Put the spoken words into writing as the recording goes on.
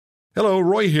Hello,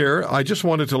 Roy here. I just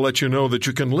wanted to let you know that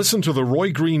you can listen to The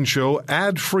Roy Green Show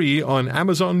ad-free on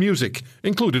Amazon Music,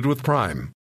 included with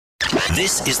Prime.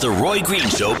 This is The Roy Green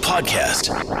Show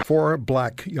podcast. 4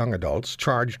 black young adults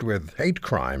charged with hate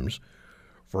crimes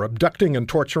for abducting and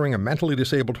torturing a mentally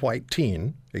disabled white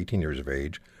teen, 18 years of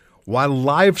age, while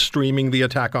live streaming the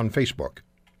attack on Facebook.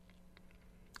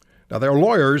 Now, their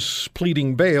lawyers,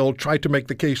 pleading bail, tried to make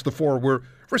the case the 4 were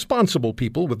responsible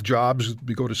people with jobs,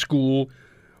 they go to school.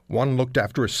 One looked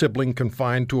after a sibling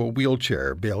confined to a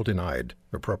wheelchair, bail denied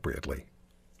appropriately.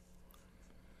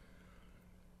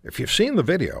 If you've seen the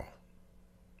video,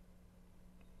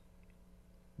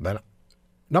 then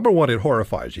number one, it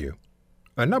horrifies you.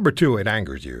 And number two, it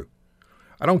angers you.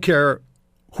 I don't care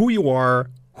who you are,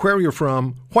 where you're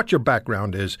from, what your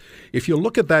background is. If you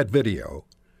look at that video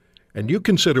and you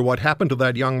consider what happened to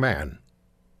that young man,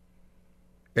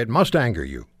 it must anger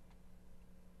you.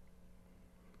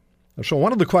 So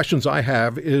one of the questions I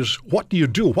have is, what do you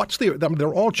do?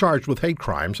 They're all charged with hate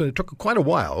crimes, and it took quite a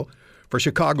while for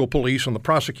Chicago police and the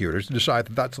prosecutors to decide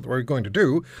that that's what they were going to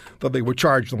do, that they would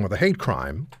charge them with a hate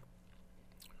crime.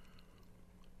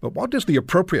 But what is the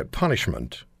appropriate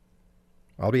punishment?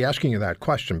 I'll be asking you that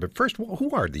question. But first,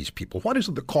 who are these people? What is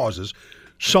it that causes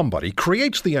somebody,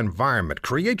 creates the environment,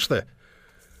 creates the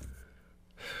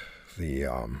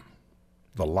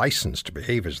license to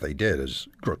behave as they did, as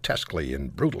grotesquely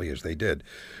and brutally as they did?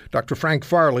 Dr. Frank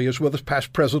Farley is with us,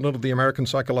 past president of the American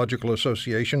Psychological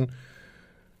Association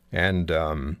and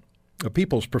a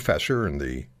People's Professor in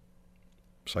the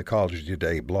Psychology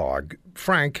Today blog.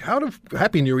 Frank,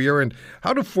 Happy New Year, and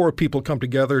how do 4 people come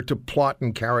together to plot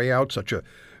and carry out such a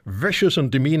vicious and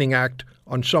demeaning act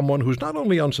on someone who's not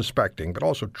only unsuspecting but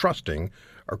also trusting,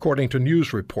 according to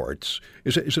news reports?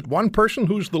 Is it one person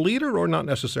who's the leader or not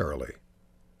necessarily?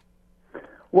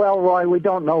 Well, Roy, we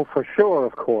don't know for sure,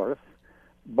 of course,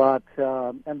 but,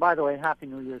 and by the way, Happy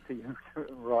New Year to you,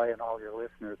 Roy, and all your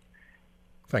listeners.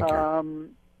 Thank you.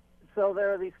 So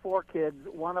there are these 4 kids.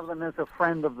 One of them is a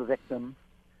friend of the victim.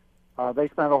 They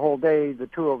spent a whole day, the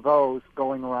 2 of those,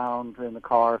 going around in a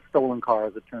car, stolen car,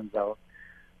 as it turns out.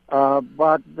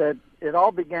 But that it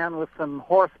all began with some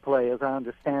horseplay, as I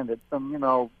understand it,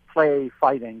 some, play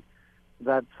fighting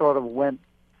that sort of went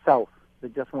south.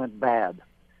 It just went bad.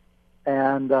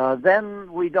 And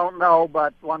then we don't know,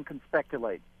 but one can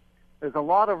speculate. There's a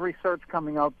lot of research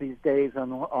coming out these days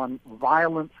on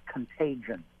violence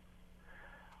contagion.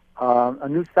 A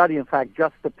new study, in fact,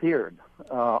 just appeared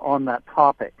on that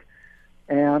topic.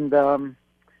 And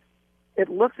it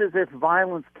looks as if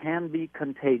violence can be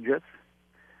contagious.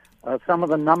 Some of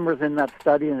the numbers in that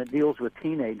study, and it deals with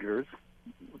teenagers,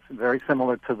 it's very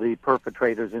similar to the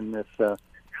perpetrators in this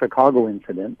Chicago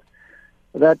incident,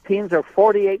 that teens are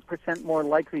 48% more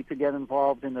likely to get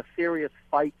involved in a serious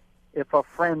fight if a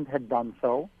friend had done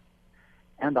so,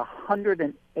 and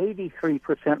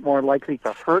 183% more likely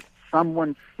to hurt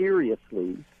someone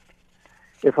seriously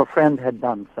if a friend had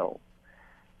done so.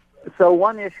 So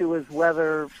one issue is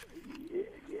whether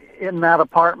in that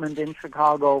apartment in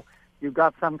Chicago you've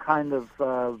got some kind of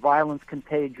violence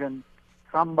contagion,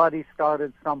 somebody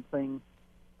started something,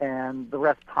 and the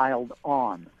rest piled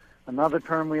on. Another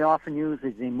term we often use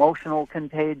is emotional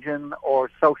contagion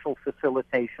or social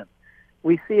facilitation.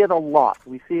 We see it a lot.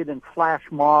 We see it in flash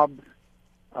mobs.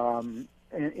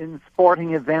 In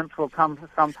sporting events, we'll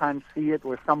sometimes see it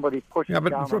where somebody pushes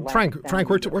down a Frank,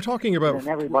 we're talking about... And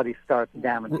everybody starts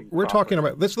damaging. We're talking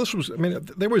about... This was... I mean,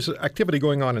 there was activity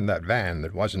going on in that van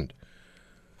that wasn't...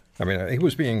 I mean, I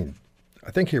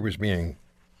think he was being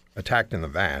attacked in the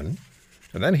van.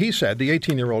 And then he said, the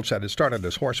 18-year-old said, it started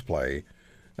as horseplay,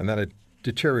 and then it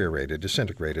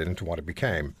disintegrated into what it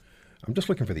became. I'm just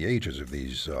looking for the ages of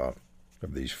these 4.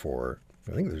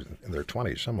 I think in their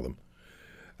 20s, some of them.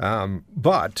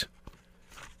 But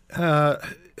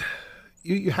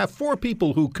you have 4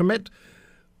 people who commit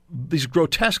these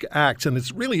grotesque acts, and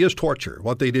it really is torture,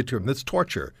 what they did to him. It's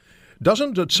torture.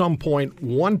 Doesn't at some point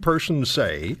one person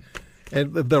say,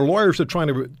 and their lawyers are trying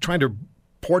to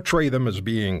portray them as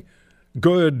being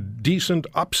good, decent,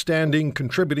 upstanding,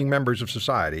 contributing members of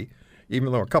society,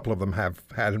 even though a couple of them have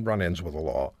had run-ins with the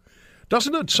law.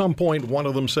 Doesn't at some point one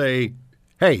of them say,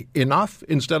 hey, enough,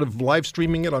 instead of live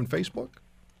streaming it on Facebook?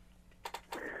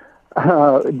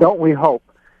 Don't we hope?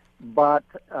 But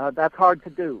that's hard to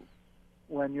do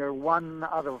when you're one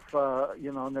out of,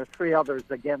 and there's 3 others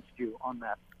against you on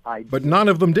that idea. But none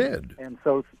of them did. And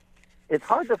so it's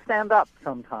hard to stand up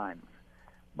sometimes.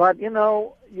 But,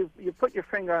 you put your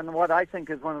finger on what I think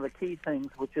is one of the key things,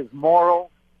 which is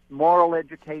moral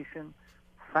education,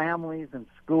 families and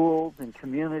schools and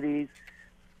communities,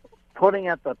 putting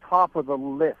at the top of the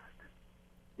list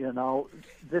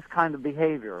this kind of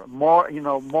behavior,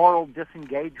 moral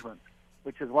disengagement,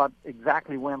 which is what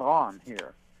exactly went on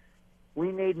here.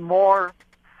 We need more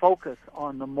focus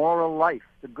on the moral life,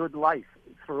 the good life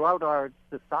throughout our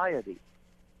society,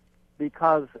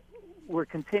 because we're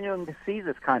continuing to see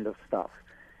this kind of stuff.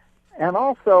 And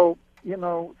also,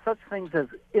 such things as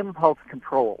impulse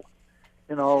control,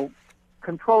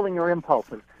 controlling your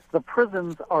impulses. The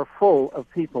prisons are full of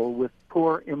people with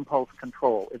poor impulse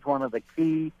control. It's one of the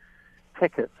key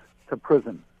tickets to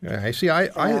prison. Yeah, I see.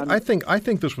 I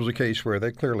think this was a case where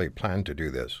they clearly planned to do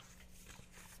this.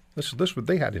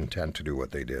 They had intent to do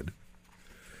what they did.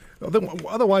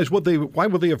 Otherwise, why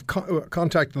would they have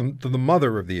contacted the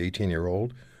mother of the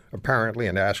 18-year-old, apparently,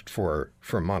 and asked for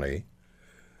money?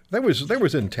 There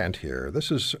was intent here.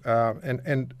 This is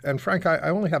and Frank, I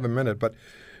only have a minute, but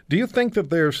do you think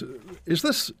that is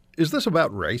this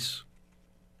about race?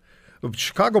 The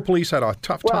Chicago police had a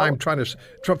tough time trying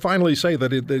to finally say that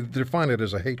they define it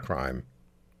as a hate crime.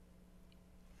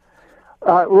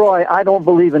 Roy, I don't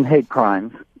believe in hate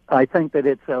crimes. I think that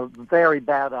it's a very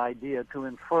bad idea to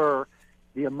infer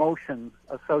the emotion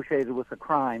associated with a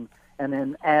crime and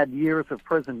then add years of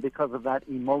prison because of that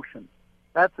emotion.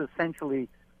 That's essentially,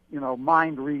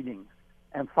 mind reading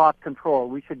and thought control.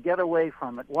 We should get away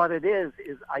from it. What it is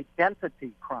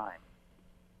identity crime.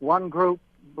 One group,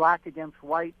 black against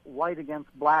white, white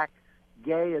against black,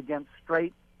 gay against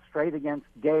straight, straight against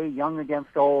gay, young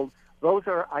against old. Those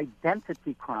are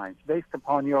identity crimes based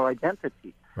upon your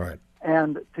identity. Right.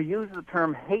 And to use the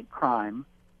term hate crime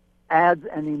adds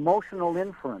an emotional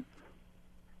inference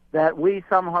that we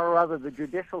somehow or other, the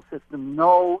judicial system,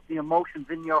 know the emotions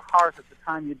in your heart at the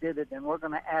time you did it, and we're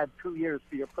going to add 2 years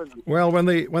to your prison. Well, when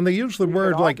they use the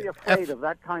word like be afraid of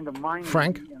that kind of mind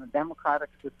Frank, in a democratic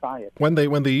society. When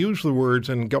they use the words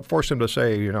and force them to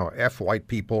say, F white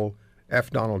people,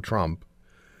 F Donald Trump.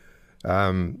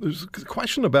 There's a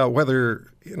question about whether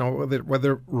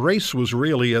race was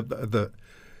really at the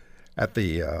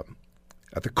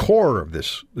core of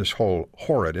this whole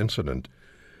horrid incident.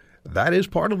 That is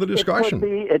part of the discussion.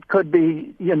 It could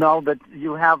be, that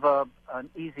you have an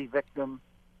easy victim,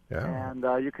 and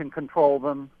you can control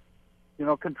them.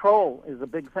 Control is a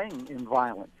big thing in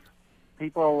violence.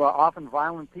 People, often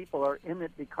violent people, are in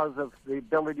it because of the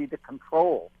ability to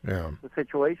control the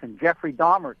situation. Jeffrey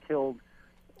Dahmer killed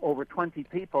over 20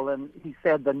 people, and he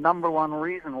said the number one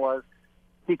reason was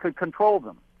he could control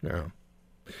them. Yeah.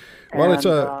 Well,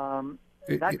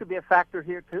 that could be a factor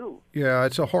here, too. Yeah,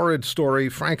 it's a horrid story.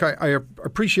 Frank, I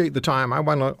appreciate the time. I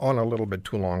went on a little bit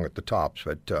too long at the tops,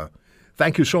 but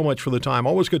thank you so much for the time.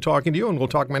 Always good talking to you, and we'll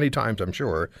talk many times, I'm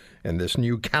sure, in this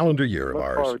new calendar year of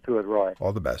ours. Look forward to it, Roy.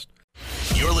 All the best.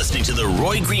 You're listening to The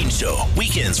Roy Green Show,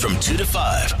 weekends from 2 to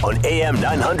 5 on AM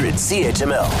 900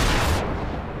 CHML.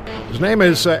 His name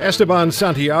is Esteban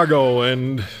Santiago,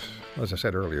 and as I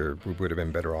said earlier, we would have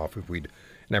been better off if we'd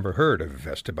never heard of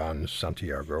Esteban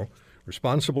Santiago,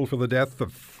 responsible for the deaths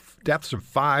of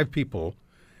 5 people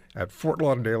at Fort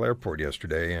Lauderdale Airport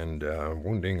yesterday and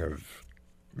wounding of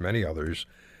many others.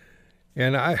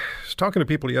 And I was talking to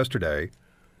people yesterday,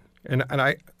 and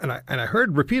I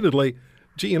heard repeatedly,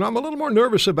 gee, I'm a little more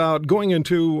nervous about going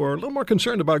into, or a little more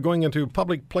concerned about going into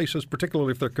public places,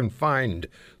 particularly if they're confined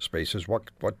spaces. What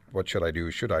should I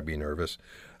do? Should I be nervous?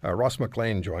 Ross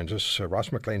McLean joins us,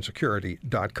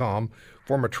 rossmcleansecurity.com,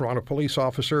 former Toronto police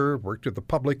officer, worked with the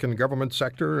public and government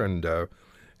sector and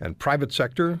private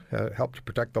sector, helped to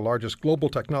protect the largest global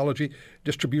technology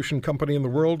distribution company in the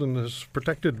world, and has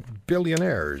protected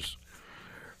billionaires.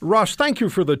 Ross, thank you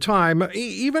for the time.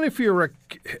 Even if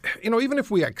even if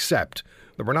we accept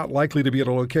that we're not likely to be at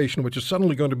a location which is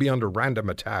suddenly going to be under random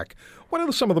attack, what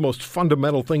are some of the most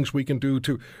fundamental things we can do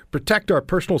to protect our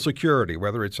personal security,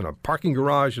 whether it's in a parking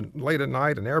garage late at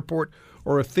night, an airport,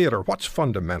 or a theater? What's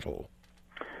fundamental?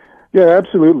 Yeah,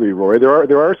 absolutely, Roy.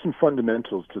 There are some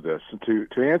fundamentals to this. And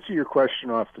to answer your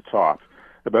question off the top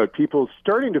about people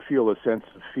starting to feel a sense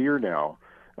of fear now,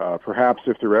 perhaps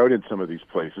if they're out in some of these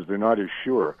places, they're not as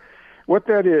sure. What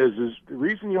that is the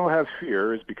reason you'll have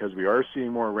fear is because we are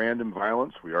seeing more random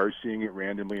violence. We are seeing it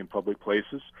randomly in public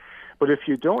places. But if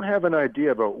you don't have an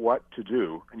idea about what to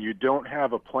do, and you don't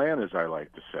have a plan, as I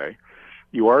like to say,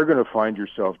 you are going to find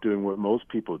yourself doing what most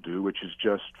people do, which is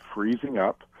just freezing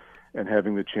up and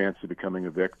having the chance of becoming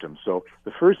a victim. So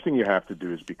the first thing you have to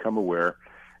do is become aware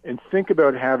and think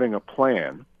about having a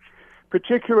plan,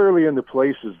 particularly in the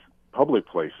places, public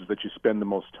places, that you spend the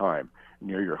most time,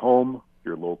 near your home,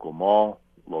 your local mall,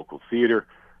 local theater,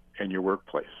 and your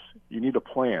workplace. You need a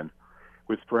plan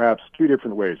with perhaps 2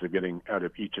 different ways of getting out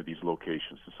of each of these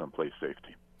locations to someplace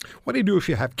safety. What do you do if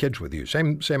you have kids with you?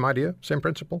 Same idea, same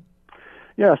principle?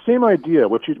 Yeah, same idea.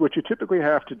 What you typically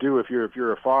have to do if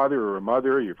you're a father or a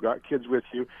mother, you've got kids with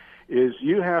you, is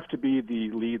you have to be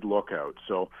the lead lookout.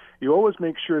 So you always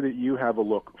make sure that you have a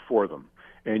look for them,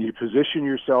 and you position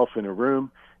yourself in a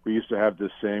room. We used to have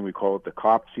this saying, we call it the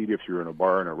cop seat. If you're in a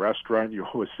bar and a restaurant, you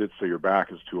always sit so your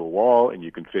back is to a wall and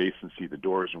you can face and see the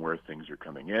doors and where things are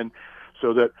coming in,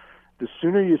 so that the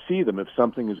sooner you see them, if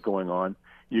something is going on,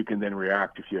 you can then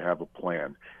react if you have a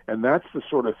plan. And that's the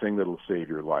sort of thing that'll save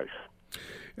your life.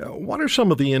 What are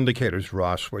some of the indicators,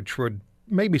 Ross, which would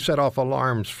maybe set off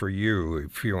alarms for you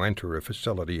if you enter a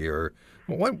facility? Or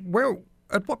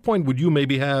at what point would you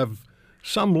maybe have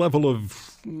some level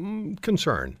of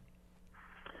concern?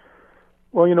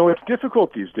 Well, it's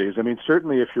difficult these days. I mean,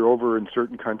 certainly if you're over in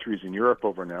certain countries in Europe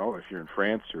over now, if you're in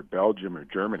France or Belgium or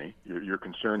Germany, your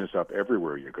concern is up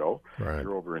everywhere you go. Right. If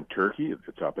you're over in Turkey,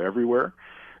 it's up everywhere.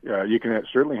 You can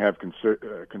certainly have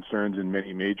concerns in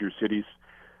many major cities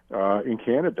in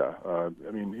Canada.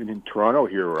 I mean, in Toronto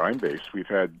here where I'm based, we've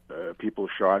had people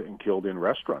shot and killed in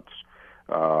restaurants,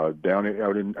 out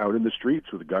in the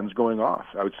streets with guns going off,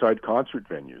 outside concert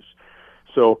venues.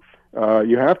 So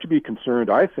you have to be concerned,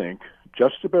 I think,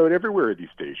 just about everywhere these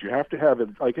days. You have to have,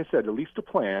 like I said, at least a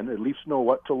plan, at least know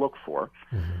what to look for,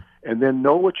 and then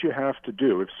know what you have to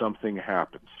do if something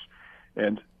happens.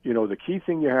 And, the key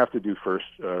thing you have to do first,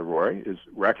 Roy, is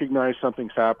recognize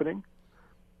something's happening,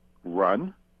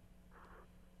 run,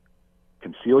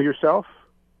 conceal yourself,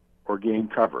 or gain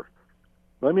cover.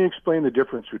 Let me explain the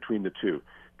difference between the two,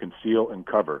 conceal and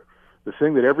cover. The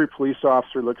thing that every police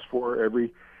officer looks for,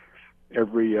 every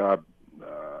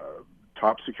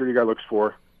top security guard looks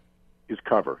for, is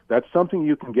cover. That's something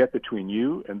you can get between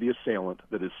you and the assailant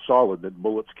that is solid, that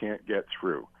bullets can't get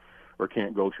through or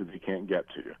can't go through, they can't get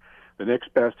to you. The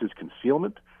next best is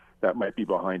concealment. That might be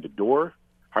behind a door,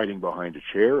 hiding behind a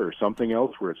chair or something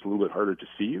else where it's a little bit harder to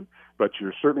see you, but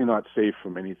you're certainly not safe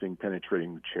from anything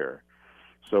penetrating the chair.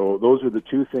 So those are the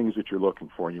two things that you're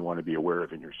looking for and you want to be aware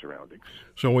of in your surroundings.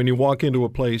 So when you walk into a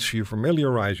place, you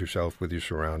familiarize yourself with your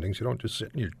surroundings. You don't just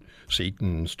sit in your seat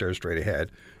and stare straight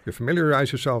ahead. You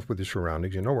familiarize yourself with your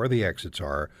surroundings. You know where the exits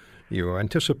are. You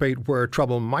anticipate where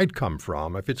trouble might come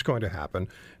from if it's going to happen,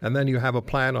 and then you have a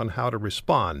plan on how to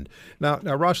respond. Now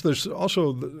Ross, there's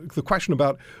also the question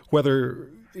about whether,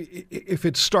 if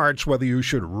it starts, whether you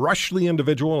should rush the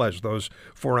individual, as those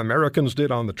 4 Americans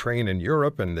did on the train in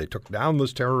Europe, and they took down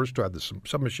this terrorist who had the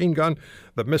submachine gun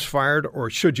that misfired, or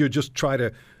should you just try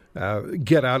to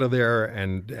get out of there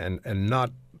and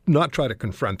not try to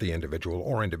confront the individual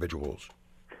or individuals?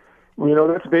 Well,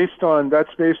 that's based on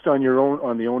your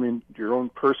own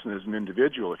person as an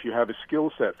individual. If you have a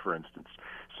skill set, for instance.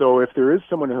 So if there is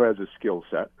someone who has a skill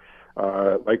set,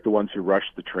 like the ones who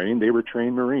rushed the train, they were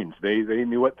trained Marines. They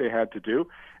knew what they had to do,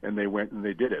 and they went and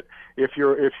they did it. If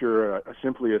you're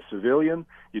simply a civilian,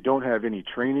 you don't have any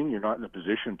training, you're not in a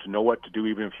position to know what to do,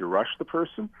 even if you rush the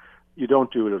person, you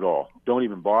don't do it at all. Don't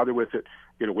even bother with it.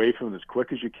 Get away from it as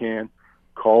quick as you can.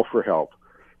 Call for help.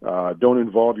 Don't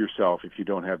involve yourself if you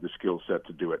don't have the skill set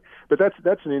to do it. But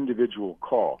that's an individual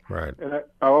call. Right. And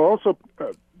I'll also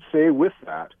say with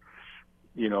that,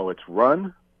 it's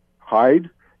run,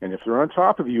 hide, and if they're on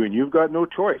top of you and you've got no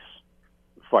choice,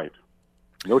 fight.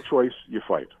 No choice, you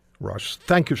fight. Ross,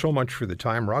 thank you so much for the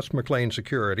time.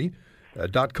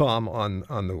 RossMcLeanSecurity.com on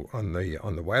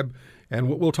the web, and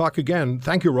we'll talk again.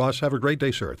 Thank you, Ross. Have a great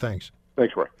day, sir. Thanks.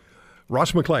 Thanks, Roy.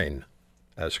 Ross McLean,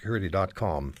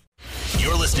 Security.com.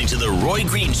 You're listening to The Roy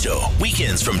Green Show,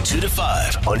 weekends from 2 to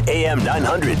 5 on AM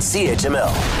 900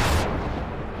 CHML.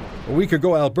 A week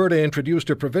ago, Alberta introduced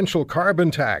a provincial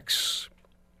carbon tax.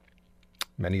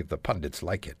 Many of the pundits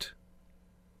like it.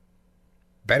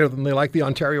 Better than they like the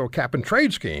Ontario Cap and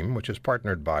Trade Scheme, which is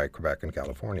partnered by Quebec and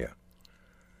California.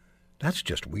 That's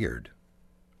just weird.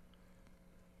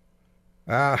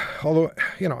 Although,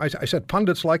 I said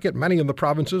pundits like it, many in the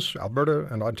provinces, Alberta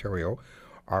and Ontario,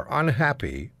 are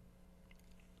unhappy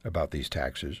about these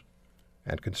taxes,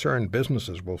 and concerned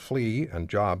businesses will flee and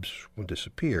jobs will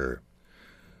disappear.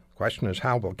 The question is,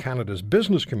 how will Canada's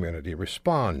business community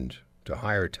respond to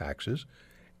higher taxes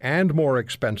and more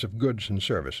expensive goods and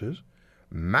services,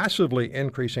 massively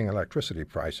increasing electricity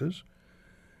prices,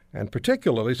 and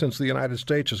particularly since the United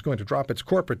States is going to drop its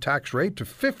corporate tax rate to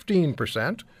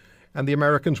 15%, and the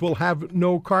Americans will have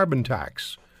no carbon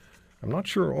tax. I'm not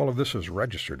sure all of this is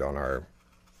registered on our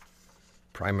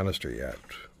Prime Minister yet.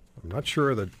 I'm not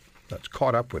sure that that's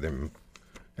caught up with him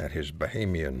at his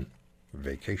Bahamian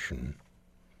vacation.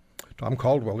 Tom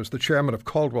Caldwell is the chairman of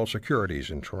Caldwell Securities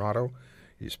in Toronto.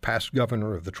 He's past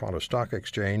governor of the Toronto Stock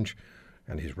Exchange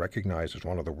and he's recognized as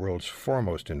one of the world's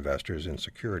foremost investors in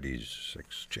securities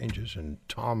exchanges. And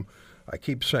Tom, I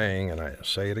keep saying, and I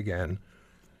say it again,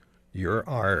 you're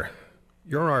our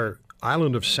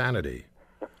island of sanity.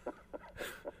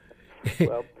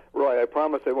 Well, Roy, I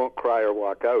promise I won't cry or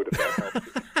walk out if that helps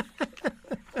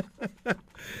you.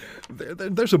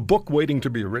 There's a book waiting to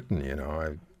be written, you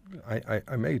know.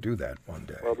 I may do that one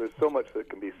day. Well, there's so much that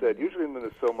can be said. Usually when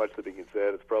there's so much that can be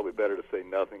said, it's probably better to say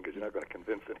nothing because you're not going to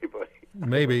convince anybody.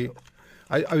 Maybe.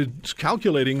 I was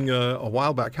calculating a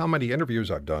while back how many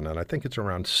interviews I've done, and I think it's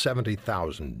around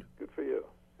 70,000. Good for you.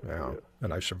 Yeah,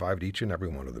 and I've survived each and every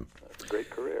one of them. That's a great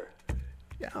career.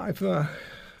 Yeah,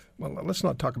 well, let's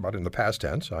not talk about it in the past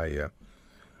tense. I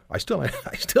still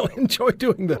enjoy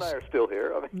doing this. You and I are still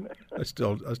here. I mean, I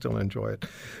still enjoy it.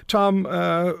 Tom,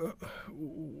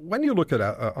 when you look at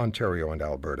Ontario and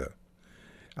Alberta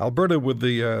with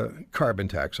the carbon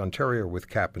tax, Ontario with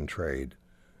cap and trade,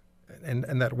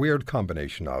 and that weird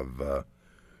combination of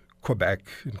Quebec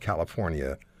and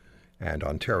California and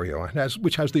Ontario,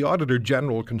 which has the Auditor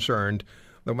General concerned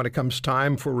that when it comes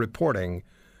time for reporting,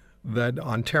 that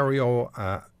Ontario,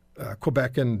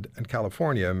 Quebec and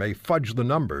California may fudge the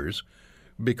numbers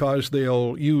because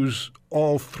they'll use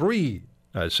all three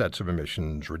sets of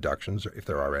emissions reductions, if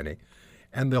there are any,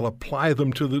 and they'll apply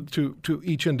them to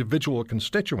each individual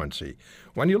constituency.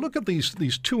 When you look at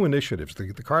these two initiatives,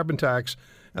 the carbon tax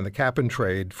and the cap and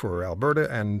trade for Alberta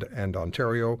and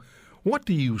Ontario, what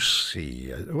do you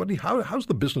see? How's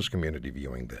the business community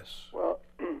viewing this? Well,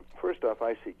 first off,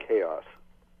 I see chaos.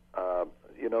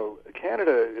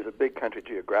 Canada is a big country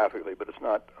geographically, but it's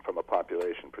not from a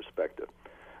population perspective.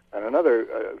 And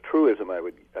another truism I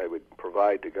would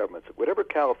provide to governments: whatever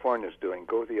California is doing,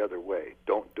 go the other way.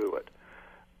 Don't do it.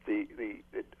 The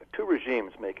two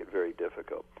regimes make it very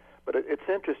difficult. But it's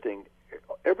interesting.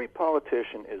 Every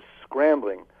politician is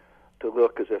scrambling to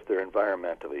look as if they're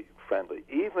environmentally friendly,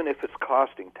 even if it's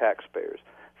costing taxpayers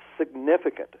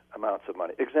significant amounts of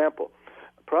money. Example: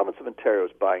 the province of Ontario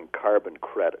is buying carbon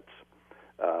credits.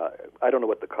 I don't know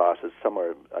what the cost is.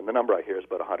 Somewhere, the number I hear is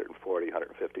about $140,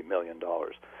 $150 million.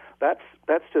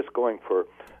 That's just going for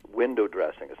window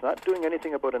dressing. It's not doing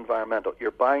anything about environmental. You're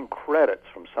buying credits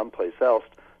from someplace else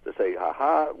to say,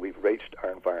 "Ha-ha, we've reached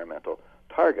our environmental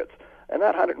targets." And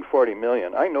that $140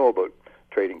 million, I know about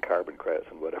trading carbon credits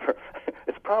and whatever.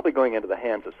 It's probably going into the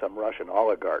hands of some Russian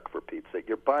oligarch, for Pete's sake.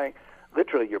 You're buying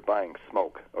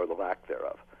smoke, or the lack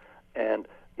thereof. And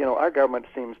our government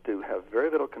seems to have very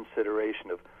little consideration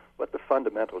of what the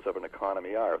fundamentals of an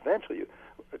economy are. Eventually,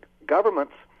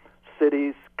 governments,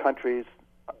 cities, countries,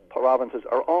 provinces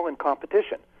are all in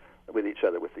competition with each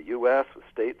other, with the U.S., with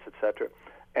states, etc.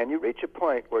 And you reach a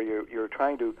point where you're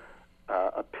trying to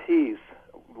appease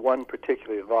one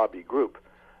particular lobby group,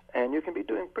 and you can be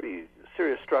doing pretty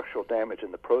serious structural damage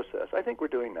in the process. I think we're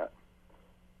doing that.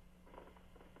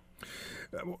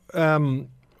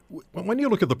 When you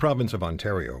look at the province of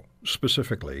Ontario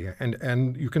specifically,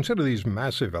 and you consider these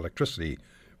massive electricity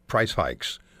price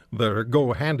hikes that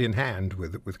go hand in hand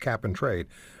with cap and trade,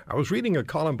 I was reading a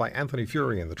column by Anthony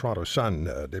Furey in the Toronto Sun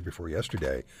day before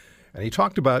yesterday, and he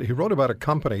wrote about a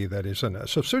company that is a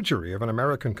subsidiary of an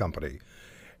American company,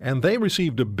 and they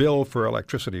received a bill for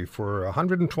electricity for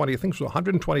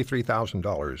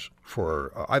 $123,000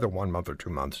 for either 1 month or 2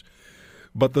 months.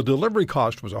 But the delivery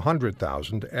cost was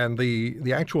 $100,000, and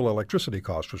the actual electricity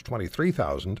cost was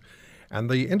 $23,000. And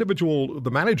the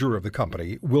manager of the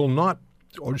company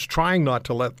is trying not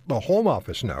to let the Home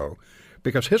Office know,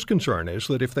 because his concern is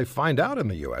that if they find out in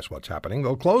the U.S. what's happening,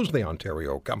 they'll close the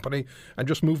Ontario company and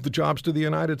just move the jobs to the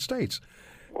United States.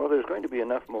 Well, there's going to be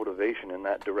enough motivation in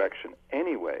that direction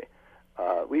anyway.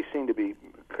 We seem to be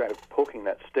kind of poking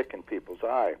that stick in people's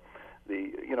eye.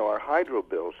 Our hydro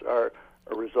bills are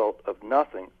a result of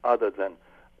nothing other than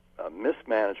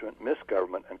mismanagement,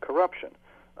 misgovernment, and corruption.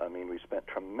 I mean, we spent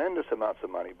tremendous amounts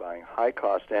of money buying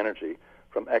high-cost energy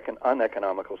from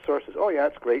uneconomical sources. Oh, yeah,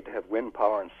 it's great to have wind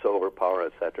power and solar power,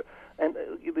 etc. And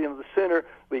the sooner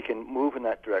we can move in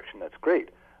that direction, that's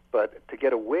great. But to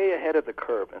get way ahead of the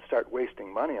curve and start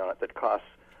wasting money on it that costs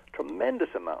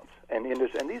tremendous amounts, and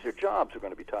these are jobs we're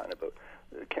going to be talking about.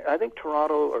 I think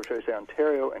Toronto, or should I say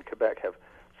Ontario and Quebec, have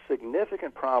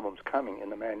significant problems coming in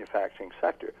the manufacturing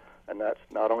sector, and that's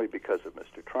not only because of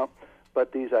Mr. Trump,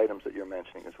 but these items that you're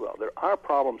mentioning as well. There are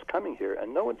problems coming here,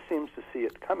 and no one seems to see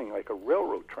it coming like a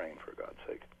railroad train, for God's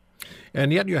sake.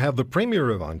 And yet you have the Premier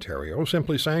of Ontario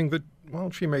simply saying that,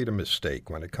 well, she made a mistake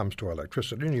when it comes to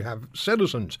electricity, and you have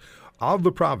citizens of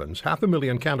the province,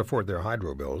 500,000 can't afford their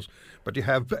hydro bills, but you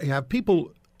have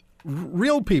people,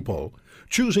 real people,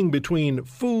 choosing between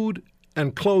food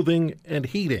and clothing and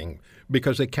heating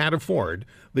because they can't afford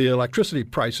the electricity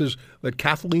prices that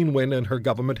Kathleen Wynne and her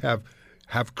government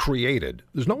have created.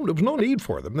 There was no need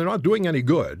for them. They're not doing any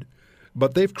good,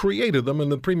 but they've created them,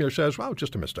 and the Premier says, well, it's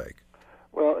just a mistake.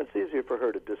 Well, it's easier for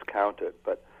her to discount it,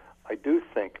 but I do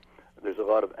think there's a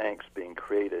lot of angst being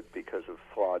created because of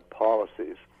flawed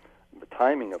policies, the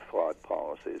timing of flawed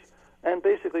policies, and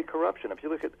basically corruption. If you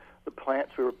look at the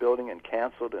plants we were building and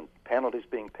canceled and penalties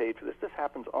being paid for this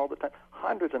happens all the time.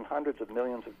 Hundreds and hundreds of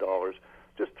millions of dollars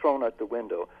just thrown out the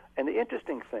window. And the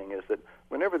interesting thing is that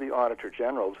whenever the Auditor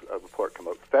General's report comes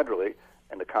out federally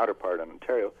and the counterpart in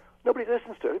Ontario, nobody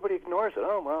listens to it. Everybody ignores it.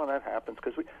 Oh, well, that happens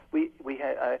because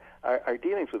our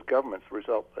dealings with governments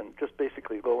result in just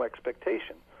basically low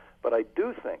expectation. But I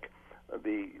do think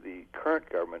the current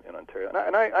government in Ontario,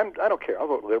 and I don't care. I'll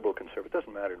vote Liberal, Conservative. It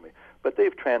doesn't matter to me. But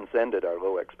they've transcended our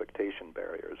low expectation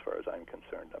barrier as far as I'm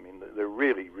concerned. I mean, there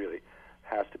really, really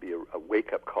has to be a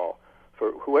wake-up call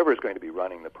for whoever is going to be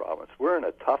running the province. We're in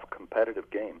a tough competitive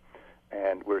game,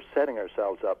 and we're setting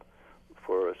ourselves up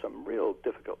for some real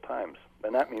difficult times.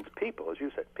 And that means people, as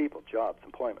you said, people, jobs,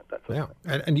 employment, that sort of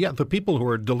thing. And yet the people who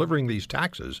are delivering these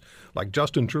taxes, like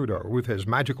Justin Trudeau with his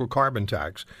magical carbon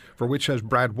tax, for which, as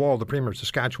Brad Wall, the Premier of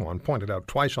Saskatchewan, pointed out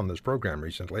twice on this program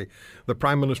recently, the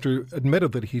Prime Minister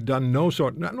admitted that he'd done no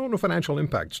financial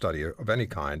impact study of any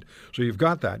kind. So you've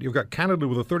got that. You've got Canada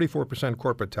with a 34%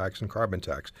 corporate tax and carbon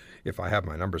tax, if I have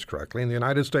my numbers correctly. And the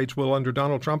United States will, under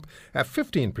Donald Trump, have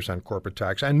 15% corporate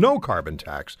tax and no carbon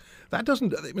tax. That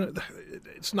doesn't,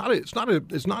 it's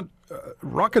not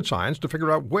rocket science to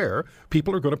figure out where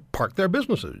people are going to park their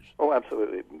businesses. Oh,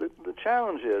 absolutely. The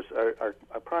challenge is our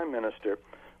Prime Minister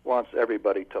wants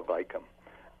everybody to like him.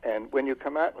 And when you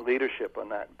come at leadership on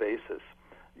that basis,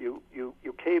 you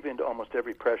cave into almost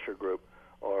every pressure group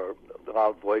or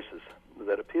loud voices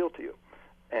that appeal to you.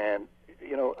 And,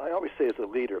 you know, I always say as a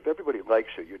leader, if everybody likes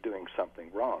you, you're doing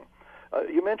something wrong.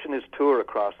 You mentioned his tour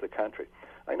across the country.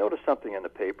 I noticed something in the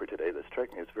paper today that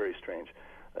struck me as very strange.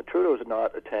 Trudeau is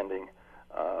not attending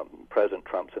President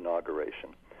Trump's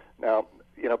inauguration. Now,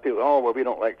 you know, people, oh, well, we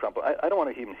don't like Trump. I don't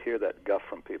want to even hear that guff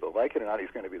from people. Like it or not,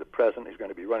 he's going to be the president, he's going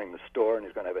to be running the store, and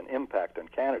he's going to have an impact on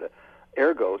Canada.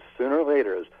 Ergo, sooner or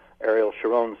later, as Ariel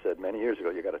Sharon said many years ago,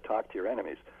 you've got to talk to your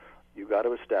enemies. You've got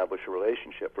to establish a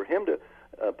relationship. For him to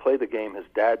play the game his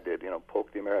dad did, you know,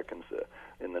 poke the Americans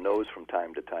in the nose from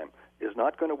time to time, is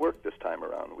not going to work this time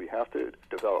around. We have to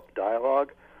develop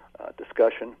dialogue,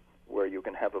 discussion, where you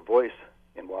can have a voice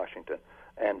in Washington.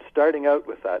 And starting out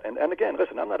with that, and again,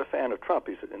 listen, I'm not a fan of Trump.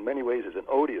 He's in many ways is an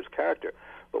odious character.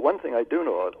 But one thing I do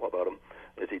know about him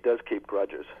is he does keep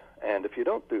grudges. And if you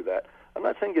don't do that, I'm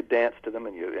not saying you dance to them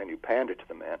and you pander to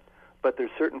the man, but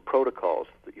there's certain protocols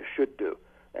that you should do.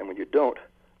 And when you don't,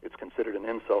 it's considered an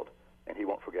insult, and he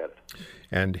won't forget it.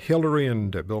 And Hillary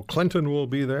and Bill Clinton will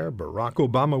be there. Barack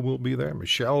Obama will be there.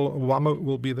 Michelle Obama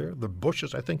will be there. The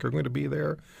Bushes, I think, are going to be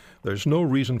there. There's no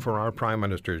reason for our Prime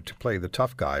Minister to play the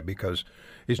tough guy because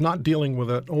he's not dealing with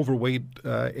an overweight,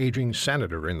 aging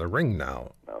senator in the ring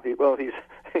now. No,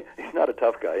 he's not a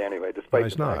tough guy anyway, despite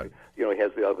he's the fact that, you know, he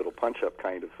has the odd little punch-up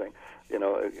kind of thing. You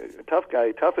know, a tough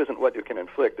guy, tough isn't what you can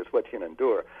inflict, it's what you can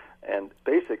endure. And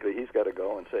basically, he's got to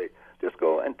go and say, just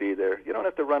go and be there. You don't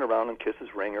have to run around and kiss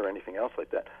his ring or anything else like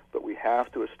that. But we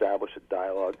have to establish a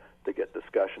dialogue to get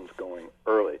discussions going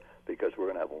early because we're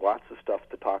going to have lots of stuff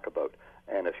to talk about.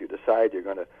 And if you decide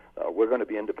we're going to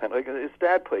be independent, like his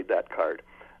dad played that card,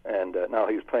 and now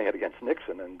he was playing it against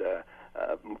Nixon, and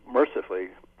mercifully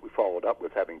we followed up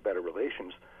with having better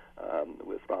relations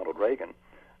with Ronald Reagan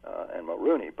and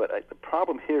Mulroney. But the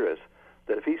problem here is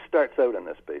that if he starts out on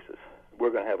this basis, we're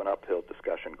going to have an uphill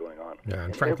discussion going on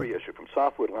in every issue, from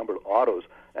softwood lumber to autos,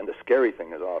 and the scary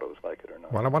thing is autos, like it or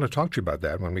not. Well, I want to talk to you about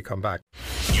that when we come back.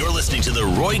 You're listening to The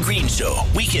Roy Green Show,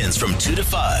 weekends from 2 to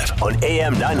 5 on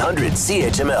AM 900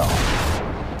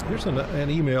 CHML. Here's an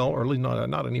email, or at least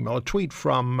not an email, a tweet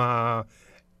from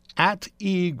at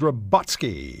E.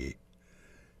 Grabotsky.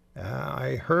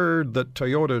 I heard that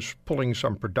Toyota's pulling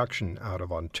some production out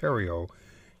of Ontario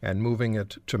and moving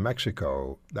it to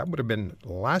Mexico. That would have been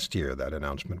last year that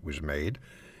announcement was made,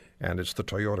 and it's the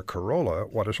Toyota Corolla.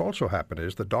 What has also happened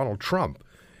is that Donald Trump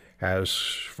has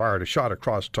fired a shot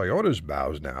across Toyota's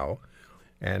bows now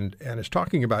and is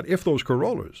talking about if those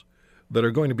Corollas that are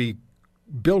going to be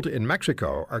built in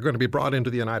Mexico are going to be brought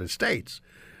into the United States,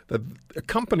 that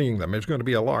accompanying them is going to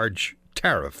be a large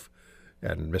tariff.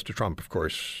 And Mr. Trump, of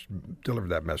course, delivered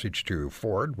that message to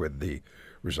Ford with the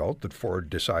result that Ford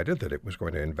decided that it was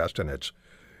going to invest in its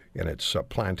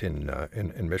plant in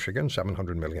Michigan,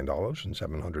 $700 million and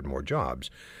 700 more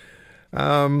jobs.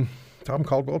 Tom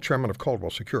Caldwell, chairman of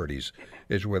Caldwell Securities,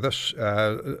 is with us.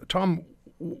 Tom,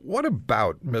 what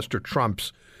about Mr.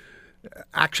 Trump's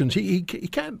actions? He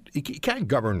can't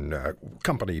govern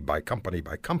company by company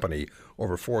by company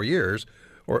over 4 years.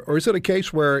 Or is it a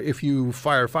case where if you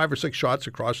fire 5 or 6 shots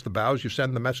across the bows, you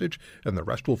send the message and the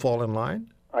rest will fall in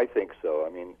line? I think so. I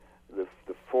mean, the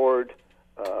Ford,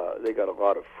 they got a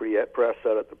lot of free press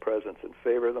out at the president's in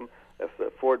favor of them. If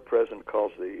the Ford president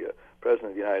calls the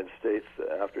president of the United States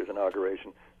after his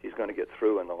inauguration, he's going to get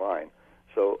through in the line.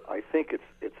 So I think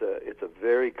it's a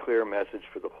very clear message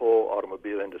for the whole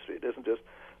automobile industry. It isn't just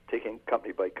taking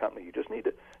company by company. You just need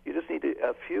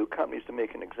a few companies to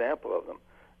make an example of them,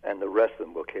 and the rest of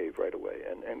them will cave right away.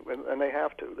 And they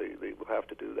have to. They will have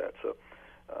to do that. So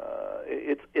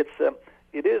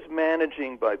it is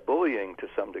managing by bullying to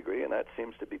some degree, and that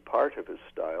seems to be part of his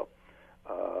style.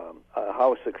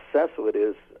 How successful it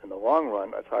is in the long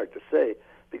run, that's hard to say,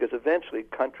 because eventually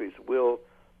countries will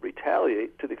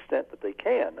retaliate to the extent that they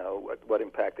can. Now, what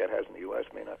impact that has in the U.S.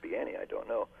 may not be any, I don't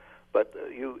know. But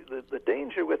the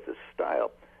danger with this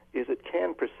style is it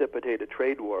can precipitate a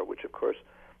trade war, which, of course,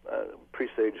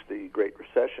 presaged the Great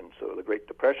Recession, so the Great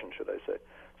Depression, should I say.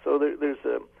 So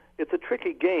it's a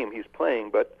tricky game he's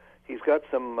playing, but he's got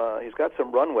some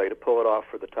runway to pull it off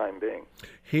for the time being.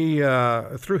 He,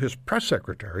 through his press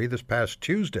secretary this past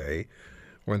Tuesday,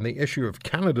 when the issue of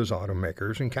Canada's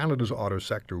automakers and Canada's auto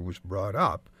sector was brought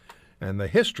up, and the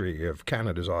history of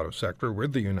Canada's auto sector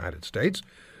with the United States,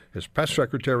 his press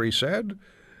secretary said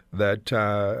that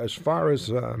as far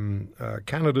as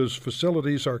Canada's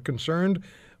facilities are concerned,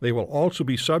 they will also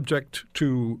be subject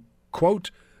to,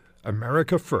 quote,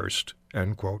 America first,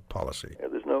 end quote, policy. Yeah,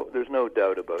 there's no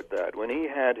doubt about that. When he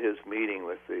had his meeting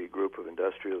with the group of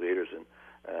industrial leaders and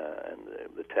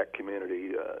the tech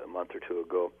community a month or two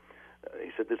ago,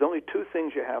 he said, there's only 2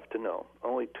 things you have to know,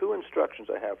 only 2 instructions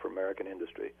I have for American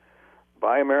industry.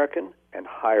 Buy American and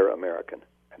hire American,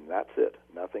 and that's it,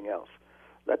 nothing else.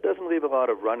 That doesn't leave a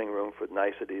lot of running room for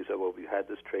niceties of, well, we had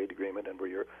this trade agreement and we're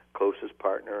your closest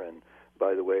partner, and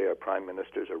by the way, our prime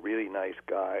minister's a really nice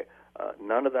guy.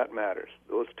 None of that matters.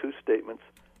 Those 2 statements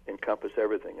encompass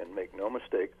everything, and make no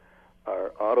mistake,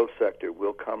 our auto sector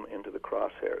will come into the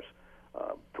crosshairs.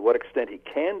 To what extent he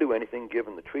can do anything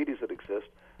given the treaties that exist,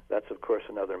 that's, of course,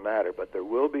 another matter, but there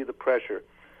will be the pressure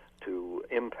to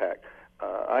impact.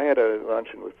 I had a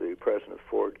luncheon with the president of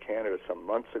Ford Canada some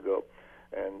months ago,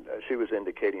 and she was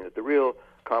indicating that the real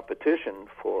competition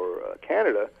for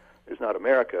Canada is not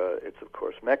America, it's, of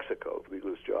course, Mexico. We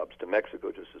lose jobs to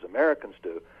Mexico just as Americans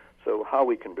do. So how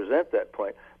we can present that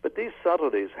point. But these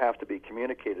subtleties have to be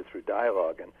communicated through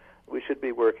dialogue, and we should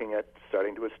be working at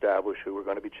starting to establish who we're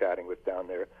going to be chatting with down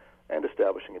there and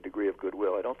establishing a degree of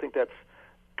goodwill. I don't think that's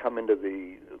come into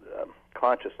the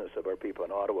consciousness of our people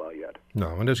in Ottawa yet.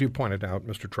 No, and as you pointed out,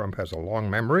 Mr. Trump has a long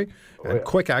memory and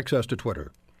quick access to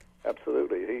Twitter.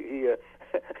 Absolutely. He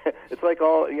it's like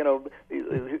all, he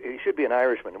should be an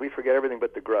Irishman. We forget everything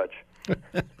but the grudge.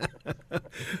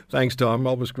 Thanks, Tom.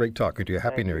 Always great talking to you.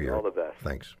 Happy New Year. All the best.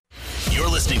 Thanks. You're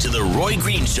listening to The Roy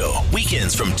Green Show,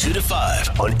 weekends from 2 to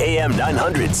 5 on AM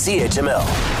 900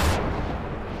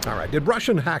 CHML. All right. Did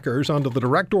Russian hackers, under the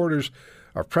direct orders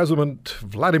of President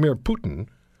Vladimir Putin,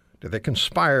 did they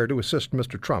conspire to assist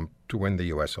Mr. Trump to win the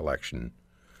U.S. election?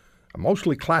 A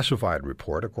mostly classified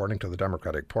report, according to the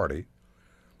Democratic Party,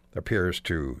 appears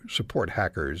to support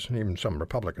hackers, and even some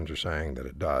Republicans are saying that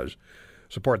it does,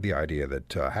 support the idea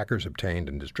that hackers obtained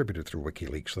and distributed through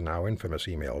WikiLeaks the now infamous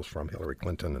emails from Hillary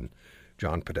Clinton and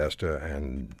John Podesta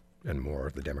and more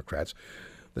of the Democrats.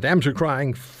 The Dems are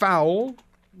crying foul.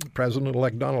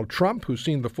 President-elect Donald Trump, who's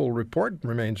seen the full report,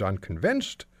 remains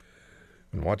unconvinced.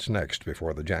 And what's next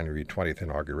before the January 20th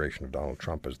inauguration of Donald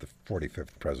Trump as the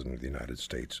 45th President of the United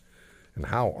States? And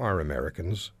how are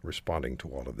Americans responding to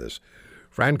all of this?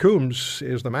 Fran Coombs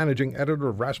is the managing editor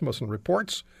of Rasmussen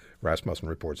Reports,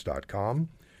 RasmussenReports.com.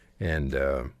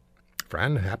 And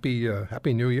Fran,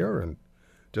 happy New Year, and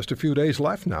just a few days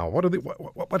left now.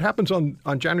 What happens on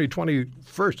January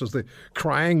 21st? Does the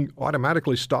crying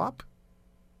automatically stop?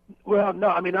 Well, no,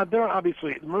 I mean, there are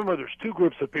obviously, remember, there's 2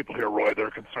 groups of people here, Roy, that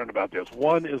are concerned about this.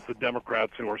 One is the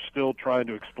Democrats, who are still trying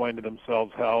to explain to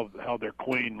themselves how their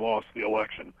queen lost the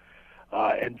election,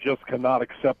 and just cannot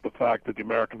accept the fact that the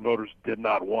American voters did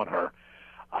not want her.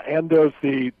 And there's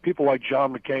the people like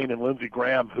John McCain and Lindsey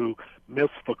Graham who miss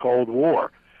the Cold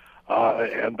War,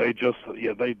 and they're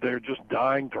just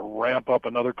dying to ramp up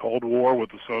another Cold War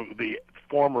with the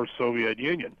former Soviet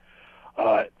Union.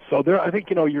 So there, I think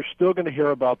you're still going to hear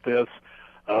about this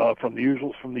from the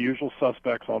usual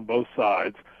suspects on both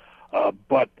sides.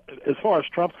 But as far as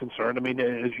Trump's concerned, I mean,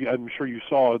 I'm sure you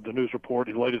saw the news report,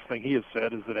 the latest thing he has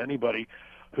said is that anybody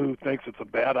who thinks it's a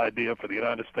bad idea for the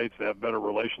United States to have better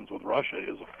relations with Russia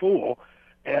is a fool.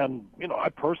 And, I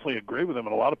personally agree with him,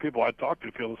 and a lot of people I talk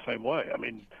to feel the same way. I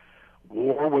mean,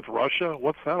 war with Russia,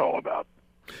 what's that all about?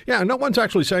 Yeah, no one's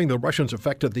actually saying the Russians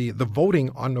affected the voting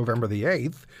on November the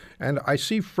 8th. And I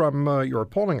see from your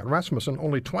polling at Rasmussen,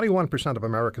 only 21% of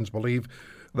Americans believe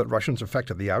that Russians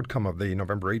affected the outcome of the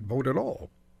November 8th vote at all.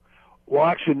 Well,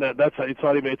 actually,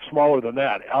 it's smaller than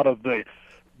that. Out of the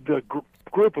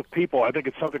group of people, I think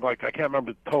it's something like, I can't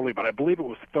remember totally, but I believe it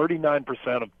was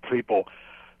 39% of people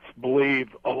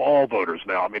believe, of all voters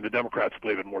now, I mean, the Democrats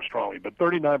believe it more strongly, but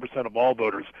 39% of all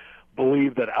voters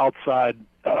believe that outside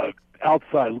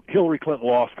Hillary Clinton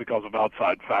lost because of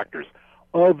outside factors.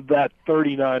 Of that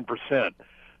 39%,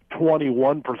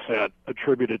 21%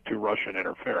 attributed to Russian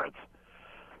interference.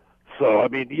 So, I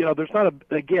mean, there's not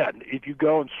again, if you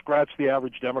go and scratch the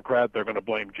average Democrat, they're going to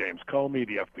blame James Comey,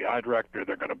 the FBI director.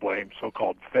 They're going to blame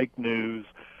so-called fake news.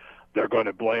 They're going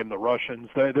to blame the Russians.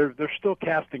 They're still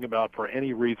casting about for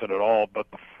any reason at all but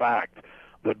the fact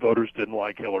that voters didn't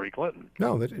like Hillary Clinton.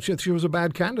 No, that she was a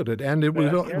bad candidate, and it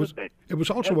was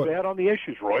also bad on the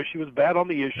issues, Roy. She was bad on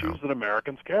the issues that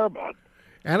Americans care about.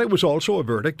 And it was also a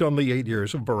verdict on the 8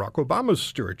 years of Barack Obama's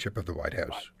stewardship of the White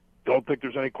House. Don't think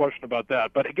there's any question about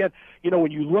that. But again,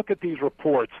 when you look at these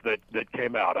reports that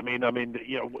came out, I mean,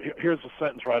 here's a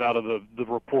sentence right out of the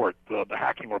report, the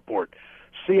hacking report.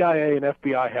 CIA and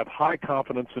FBI have high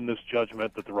confidence in this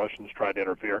judgment that the Russians tried to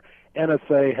interfere.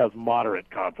 NSA has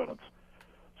moderate confidence.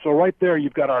 So right there,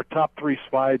 you've got our top three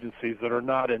spy agencies that are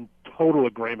not in total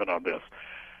agreement on this.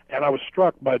 And I was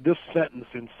struck by this sentence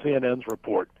in CNN's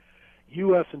report.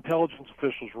 U.S. intelligence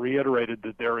officials reiterated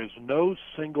that there is no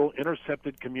single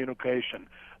intercepted communication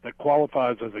that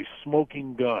qualifies as a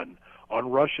smoking gun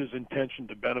on Russia's intention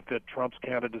to benefit Trump's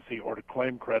candidacy or to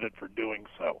claim credit for doing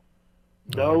so.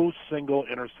 No single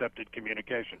intercepted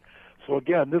communication. So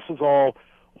again, this is all,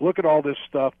 look at all this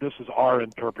stuff. This is our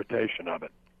interpretation of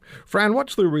it. Fran,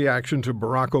 what's the reaction to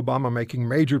Barack Obama making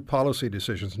major policy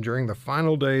decisions during the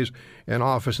final days in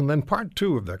office? And then part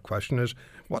two of that question is,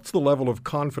 what's the level of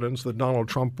confidence that Donald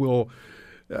Trump will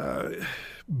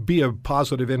be a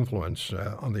positive influence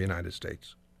on the United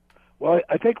States? Well,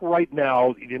 I think right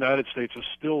now the United States is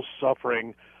still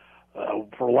suffering,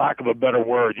 for lack of a better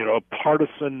word,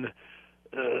 partisan,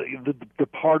 the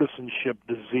partisanship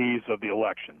disease of the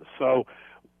election. So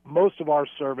most of our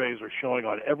surveys are showing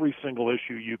on every single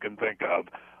issue you can think of,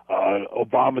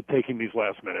 Obama taking these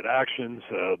last-minute actions,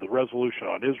 the resolution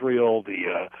on Israel,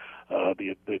 the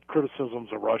criticisms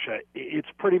of Russia. It's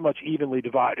pretty much evenly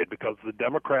divided because the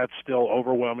Democrats still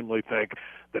overwhelmingly think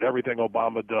that everything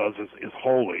Obama does is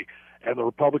holy, and the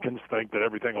Republicans think that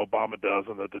everything Obama does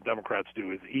and that the Democrats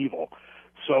do is evil.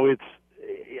 So it's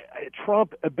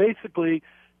Trump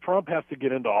has to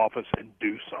get into office and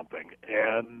do something.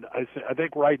 And I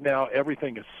think right now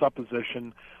everything is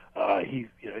supposition.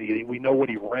 We know what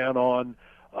he ran on,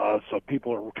 so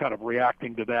people are kind of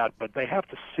reacting to that. But they have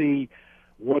to see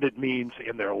what it means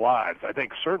in their lives. I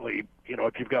think certainly,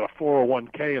 if you've got a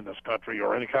 401k in this country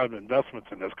or any kind of investments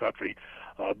in this country,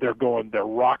 they're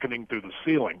rocketing through the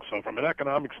ceiling. So from an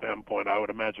economic standpoint, I would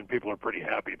imagine people are pretty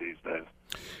happy these days.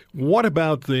 What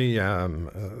about the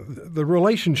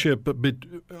relationship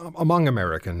among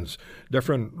Americans,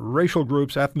 different racial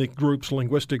groups, ethnic groups,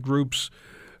 linguistic groups,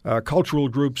 cultural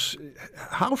groups?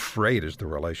 How frayed is the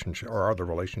relationship, or are the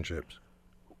relationships?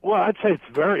 Well, I'd say it's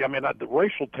the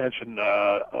racial tension,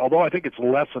 although I think it's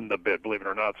lessened a bit, believe it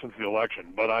or not, since the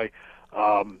election. But I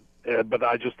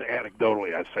just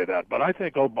anecdotally I say that. But I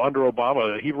think under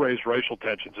Obama, he raised racial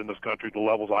tensions in this country to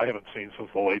levels I haven't seen since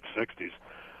the late 60s.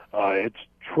 It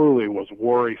truly was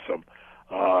worrisome.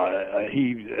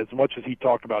 As much as he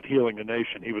talked about healing the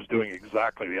nation, he was doing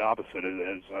exactly the opposite,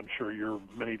 as I'm sure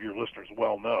many of your listeners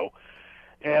well know.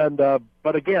 And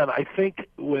but again, I think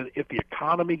if the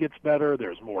economy gets better,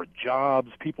 there's more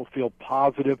jobs, people feel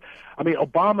positive. I mean,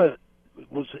 Obama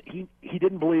he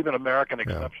didn't believe in American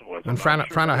exceptionalism. And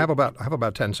Fran, I have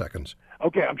about 10 seconds.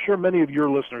 Okay, I'm sure many of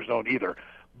your listeners don't either.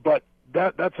 But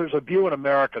there's a view in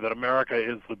America that America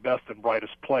is the best and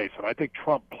brightest place, and I think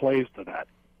Trump plays to that.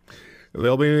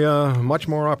 There'll be much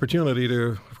more opportunity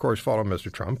to, of course, follow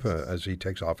Mr. Trump as he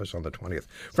takes office on the 20th.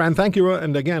 Fran, thank you,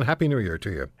 and again, Happy New Year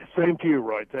to you. Same to you,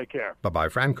 Roy. Take care. Bye-bye.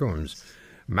 Fran Coombs,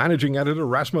 Managing Editor,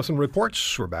 Rasmussen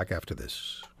Reports. We're back after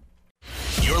this.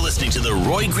 You're listening to The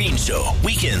Roy Green Show,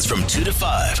 weekends from 2 to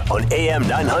 5 on AM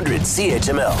 900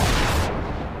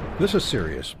 CHML. This is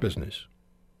serious business.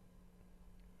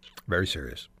 Very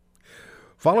serious.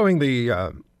 Following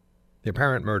the the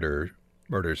apparent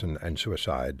murders and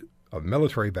suicide of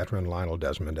military veteran Lionel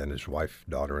Desmond and his wife,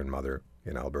 daughter, and mother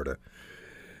in Alberta.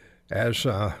 As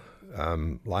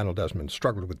Lionel Desmond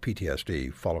struggled with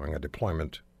PTSD following a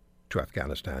deployment to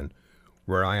Afghanistan,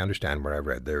 where I understand, where I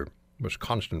read, there was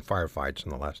constant firefights in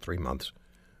the last 3 months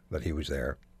that he was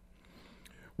there.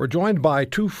 We're joined by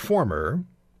 2 former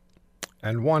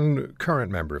and 1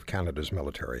 current member of Canada's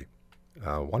military.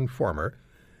 1 former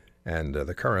and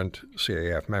the current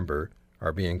CAF member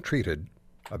are being treated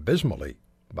abysmally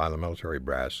by the military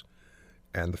brass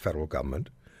and the federal government.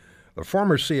 The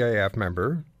former CAF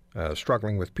member,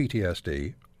 struggling with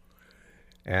PTSD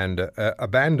and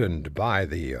abandoned by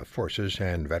the Forces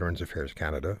and Veterans Affairs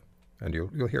Canada, and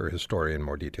you'll hear his story in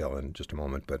more detail in just a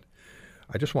moment, but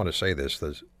I just want to say this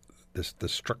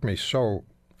struck me so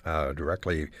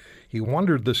directly. He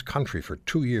wandered this country for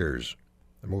 2 years,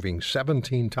 moving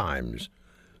 17 times,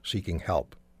 seeking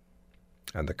help.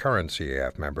 And the current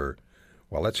CAF member,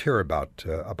 well, let's hear about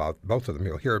both of them.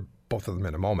 You'll hear both of them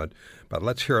in a moment, but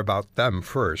let's hear about them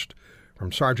first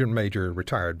from Sergeant Major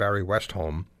retired Barry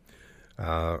Westholm.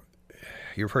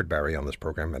 You've heard Barry on this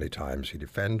program many times. He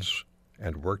defends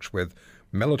and works with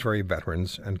military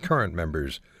veterans and current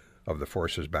members of the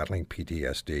forces battling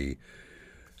PTSD.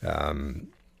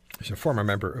 He's a former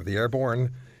member of the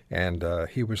Airborne, and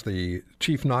he was the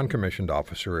chief non-commissioned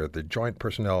officer of the Joint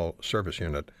Personnel Service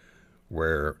Unit,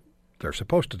 where they're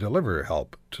supposed to deliver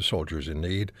help to soldiers in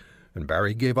need. And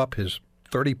Barry gave up his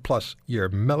 30-plus year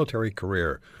military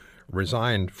career,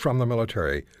 resigned from the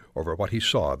military over what he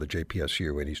saw at the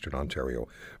JPSU in Eastern Ontario.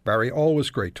 Barry, always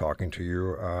great talking to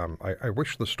you. I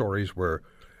wish the stories were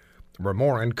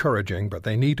more encouraging, but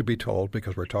they need to be told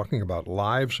because we're talking about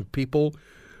lives of people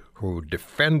who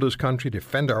defend this country,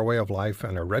 defend our way of life,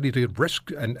 and are ready to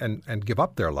risk and give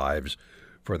up their lives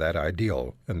for that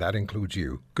ideal, and that includes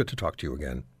you. Good to talk to you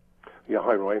again. Yeah,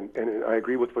 hi, Roy, and I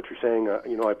agree with what you're saying.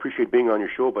 I appreciate being on your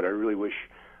show, but I really wish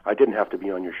I didn't have to be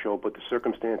on your show. But the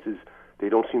circumstances, they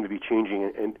don't seem to be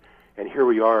changing, and here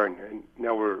we are, and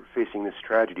now we're facing this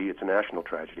tragedy. It's a national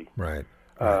tragedy. Right.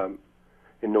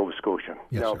 In Nova Scotia.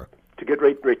 Yes, now, sir. To get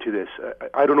right to this,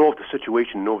 I don't know if the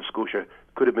situation in Nova Scotia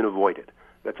could have been avoided.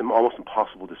 That's almost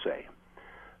impossible to say.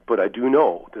 But I do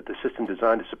know that the system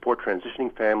designed to support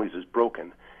transitioning families is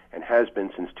broken and has been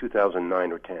since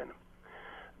 2009 or 10.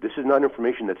 This is not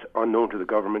information that's unknown to the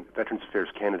government, Veterans Affairs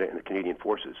Canada, and the Canadian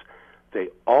Forces. They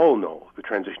all know the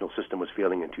transitional system was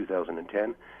failing in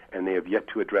 2010, and they have yet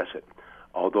to address it,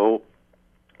 although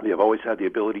they have always had the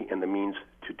ability and the means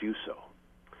to do so.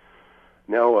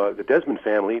 Now, the Desmond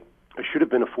family should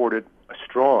have been afforded a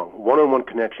strong one-on-one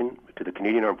connection to the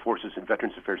Canadian Armed Forces and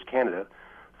Veterans Affairs Canada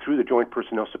through the Joint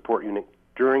Personnel Support Unit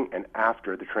during and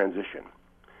after the transition.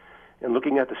 And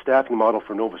looking at the staffing model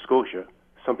for Nova Scotia,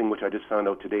 something which I just found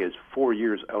out today is 4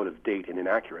 years out of date and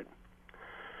inaccurate,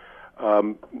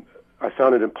 I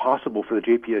found it impossible for the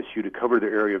JPSU to cover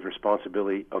their area of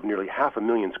responsibility of nearly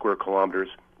 500,000 square kilometers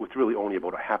with really only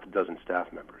about a half a dozen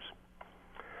staff members.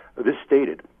 This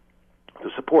stated,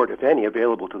 the support, if any,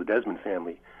 available to the Desmond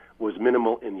family was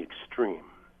minimal in the extreme.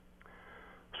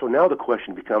 So now the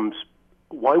question becomes,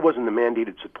 why wasn't the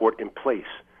mandated support in place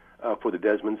for the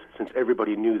Desmonds, since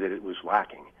everybody knew that it was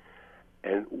lacking?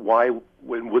 And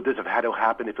would this have had to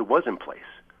happen if it was in place?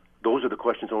 Those are the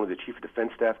questions only the Chief of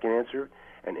Defense Staff can answer,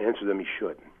 and answer them he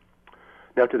should.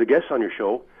 Now, to the guests on your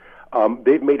show,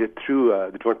 they've made it through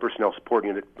the Joint Personnel Support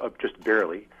Unit just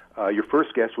barely. Your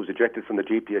first guest was ejected from the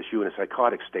JPSU in a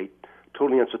psychotic state,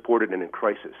 totally unsupported and in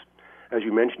crisis. As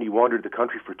you mentioned, he wandered the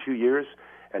country for 2 years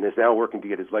and is now working to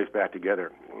get his life back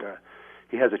together.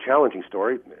 He has a challenging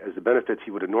story, as the benefits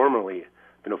he would have normally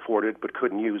been afforded but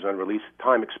couldn't use on release,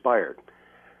 time expired.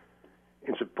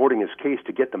 In supporting his case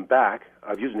to get them back,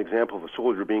 I've used an example of a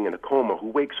soldier being in a coma who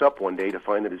wakes up one day to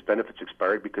find that his benefits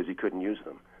expired because he couldn't use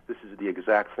them. This is the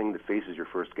exact thing that faces your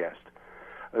first guest.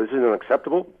 This is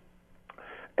unacceptable,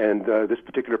 and this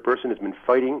particular person has been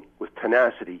fighting with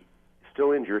tenacity,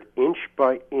 still injured, inch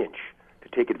by inch, to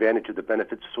take advantage of the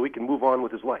benefits so he can move on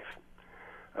with his life.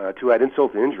 To add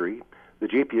insult to injury, the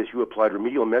JPSU applied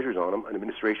remedial measures on him, an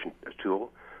administration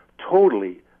tool,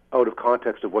 totally out of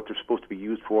context of what they're supposed to be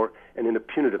used for, and in a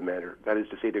punitive manner. That is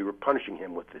to say, they were punishing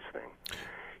him with this thing.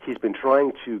 He's been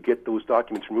trying to get those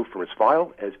documents removed from his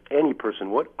file, as any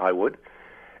person would, I would,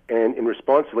 and in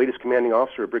response, the latest commanding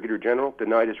officer, a brigadier general,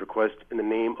 denied his request in the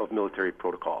name of military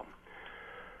protocol.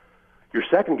 Your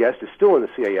second guest is still in the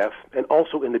CAF and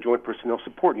also in the Joint Personnel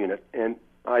Support Unit, and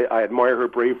I admire her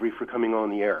bravery for coming on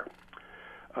the air.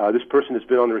 This person has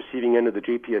been on the receiving end of the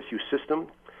JPSU system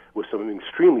with some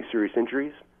extremely serious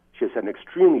injuries. She has had an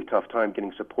extremely tough time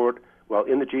getting support while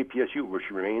in the JPSU, where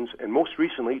she remains, and most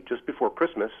recently, just before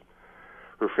Christmas,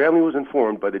 her family was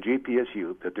informed by the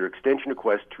JPSU that their extension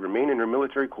request to remain in her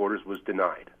military quarters was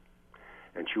denied,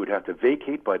 and she would have to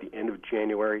vacate by the end of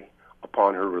January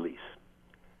upon her release.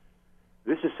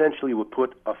 This essentially would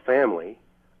put a family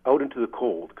out into the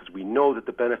cold, because we know that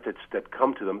the benefits that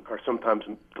come to them are sometimes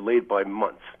delayed by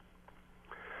months.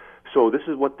 So this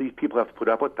is what these people have to put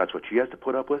up with. That's what she has to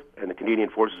put up with. And the Canadian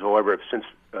Forces, however, have since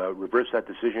reversed that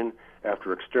decision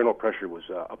after external pressure was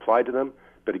applied to them.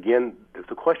 But again,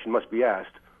 the question must be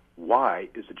asked, why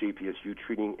is the JPSU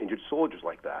treating injured soldiers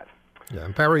like that? Yeah,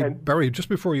 Barry, just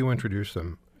before you introduce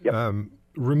them, Yep.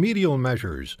 Remedial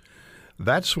measures,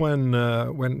 that's when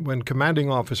commanding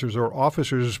officers or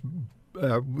officers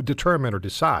determine or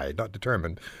decide, not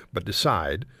determine, but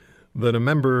decide that a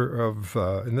member of,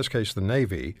 in this case, the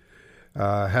Navy,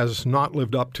 has not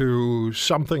lived up to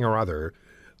something or other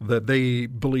that they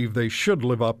believe they should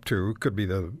live up to. Could be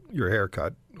your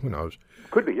haircut, who knows?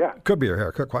 Could be, yeah. Could be your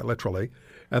haircut, quite literally.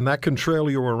 And that can trail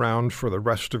you around for the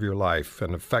rest of your life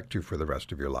and affect you for the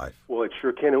rest of your life. Well, it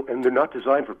sure can. And they're not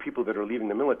designed for people that are leaving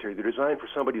the military. They're designed for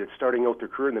somebody that's starting out their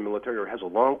career in the military or has a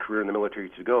long career in the military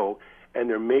to go, and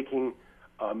they're making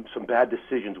some bad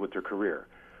decisions with their career.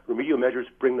 Remedial measures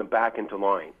bring them back into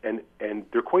line, and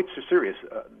they're quite serious.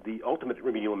 The ultimate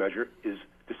remedial measure is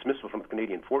dismissal from the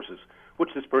Canadian Forces,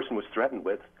 which this person was threatened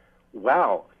with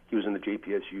while he was in the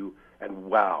JPSU and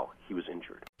while he was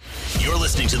injured. You're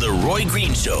listening to The Roy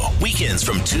Green Show, weekends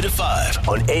from 2 to 5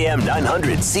 on AM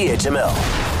 900 CHML.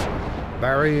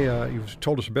 Barry, you've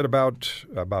told us a bit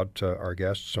about our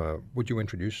guests. Would you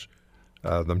introduce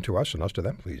them to us and us to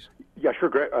them, please? Yeah, sure,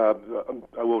 Greg.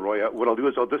 I will, Roy. What I'll do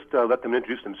is I'll just let them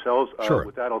introduce themselves. Sure.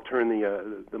 With that, I'll turn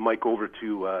the mic over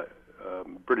to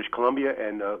British Columbia,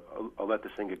 and I'll let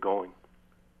this thing get going.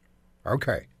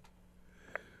 Okay.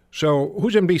 So,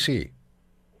 who's in BC?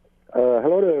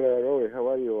 Hello there, Roy. How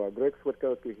are you? Greg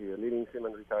Switkowski here, leading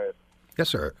seaman retired. Yes,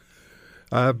 sir.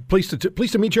 Pleased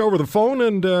to meet you over the phone,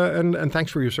 and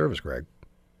thanks for your service, Greg.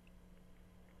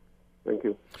 Thank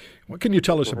you. What can you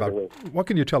tell us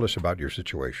about your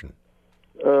situation?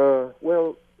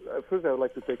 Well, first I would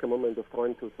like to take a moment of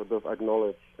time to sort of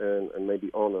acknowledge and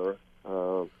maybe honor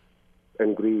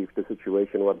and grieve the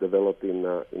situation what developed in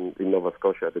Nova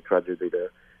Scotia, the tragedy there,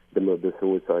 the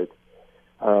suicide.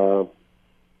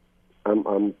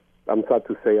 I'm sad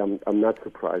to say I'm not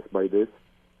surprised by this.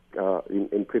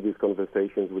 In previous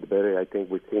conversations with Barry, I think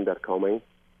we've seen that coming.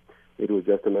 It was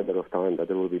just a matter of time that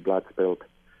there will be blood spilled.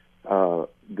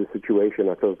 The situation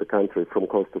across the country from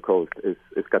coast to coast is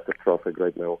catastrophic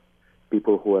right now.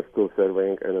 People who are still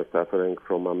serving and are suffering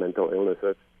from mental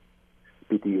illnesses,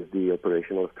 PTSD,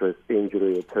 operational stress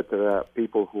injury, etc.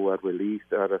 People who are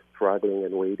released are struggling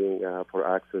and waiting for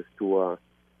access to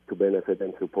benefit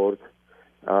and support.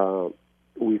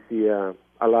 We see an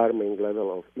alarming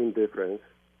level of indifference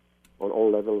on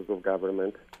all levels of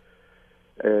government.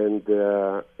 And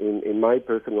in my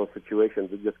personal situation,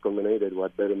 it just culminated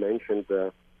what Barry mentioned.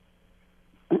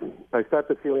 I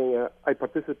started feeling, I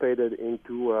participated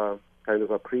into kind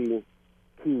of a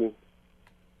pre-key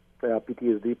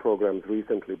PTSD programs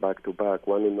recently, back to back,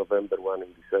 one in November, one in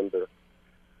December.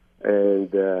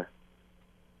 And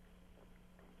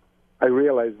I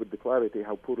realized with the clarity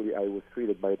how poorly I was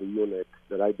treated by the unit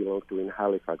that I belong to in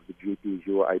Halifax, the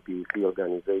GPSU IPEC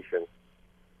organization.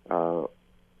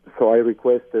 So I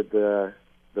requested that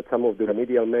some of the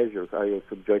remedial measures I was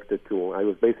subjected to, I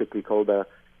was basically called an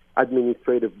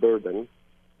administrative burden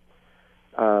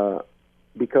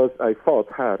because I fought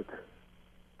hard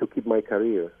to keep my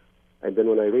career. And then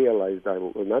when I realized I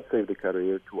will not save the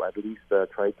career, to at least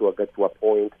try to get to a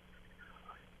point,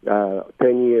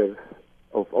 10 years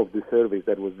of the service,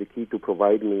 that was the key to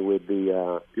provide me with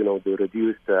the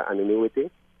reduced annuity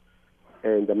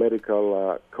and the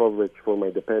medical coverage for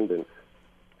my dependents.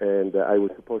 And I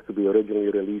was supposed to be originally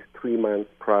released 3 months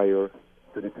prior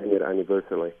to the 10-year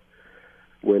anniversary.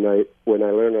 When I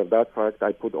learned of that fact,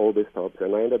 I put all the stops,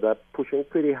 and I ended up pushing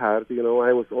pretty hard.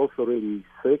 I was also really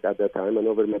sick at that time and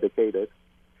over-medicated.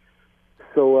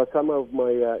 So some of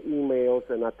my emails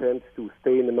and attempts to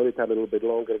stay in the military a little bit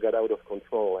longer got out of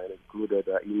control, and included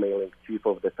emailing Chief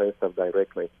of Defense Staff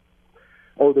directly.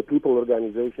 All the people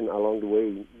organization along the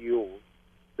way knew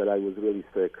that I was really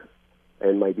sick,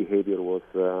 and my behavior was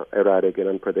erratic and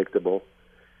unpredictable,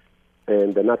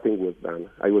 and nothing was done.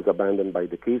 I was abandoned by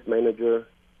the case manager.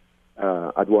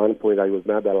 At one point, I was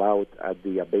not allowed at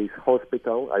the base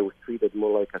hospital. I was treated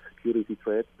more like a security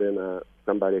threat than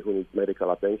somebody who needs medical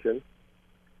attention.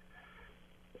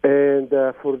 And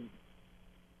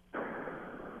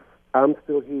I'm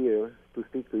still here to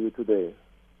speak to you today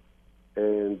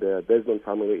and the Desmond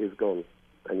family is gone.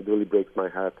 And it really breaks my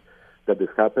heart that this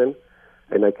happened.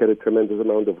 And I carry a tremendous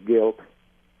amount of guilt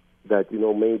that,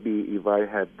 maybe if I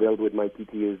had dealt with my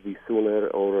PTSD sooner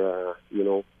or,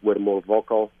 were more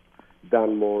vocal,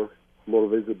 done more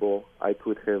visible, I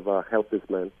could have helped this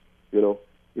man.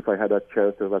 If I had a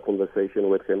chance to have a conversation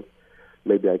with him,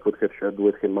 maybe I could have shared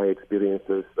with him my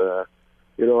experiences.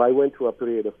 I went through a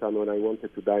period of time when I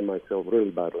wanted to die myself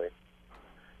really badly.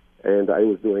 And I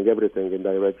was doing everything in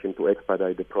direction to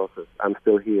expedite the process. I'm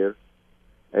still here,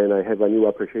 and I have a new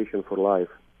appreciation for life,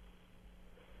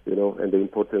 and the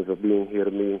importance of being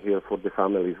here for the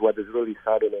families. What is really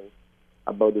saddening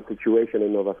about the situation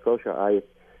in Nova Scotia,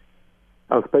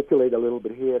 I'll speculate a little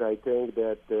bit here. I think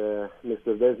that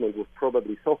Mr. Desmond was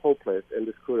probably so hopeless and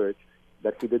discouraged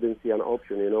that he didn't see an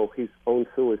option. His own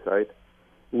suicide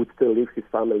would still leave his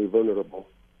family vulnerable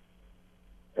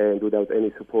and without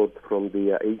any support from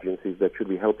the agencies that should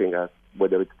be helping us,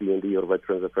 whether it's DND or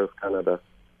Veterans Affairs Canada.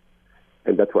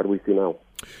 And that's what we see now.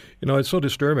 It's so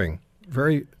disturbing,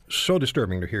 so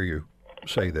disturbing to hear you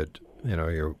say that,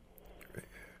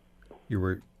 you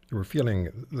were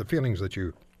feeling the feelings that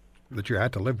you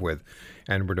had to live with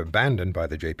and were abandoned by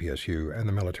the JPSU and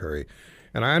the military.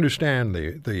 And I understand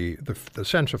the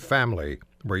sense of family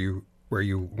where you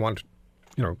want,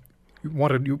 you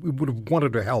would have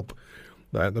wanted to help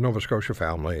the Nova Scotia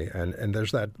family, and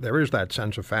there is that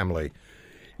sense of family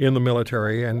in the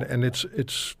military, and it's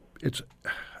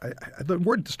the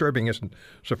word disturbing isn't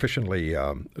sufficiently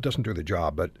it doesn't do the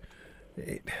job, but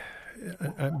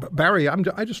Barry,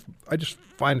 I just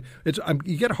find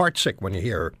you get heartsick when you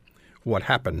hear what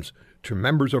happens to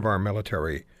members of our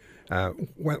military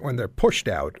when they're pushed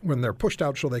out,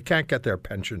 so they can't get their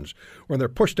pensions, when they're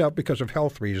pushed out because of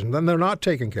health reasons, then they're not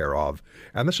taken care of.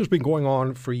 And this has been going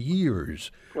on for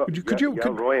years. Well,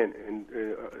 Roy, and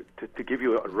to give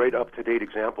you a right up-to-date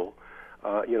example,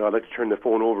 I'd like to turn the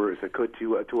phone over, if I could,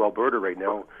 to Alberta right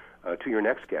now, to your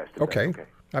next guest. Okay,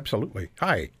 absolutely.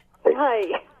 Hi.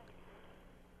 Hi.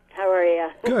 How are you?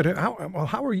 Good.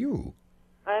 How are you?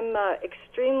 I'm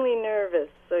extremely nervous,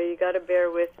 so you got to bear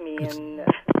with me, and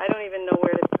I don't even know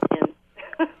where to begin.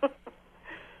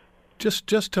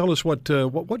 Just tell us what do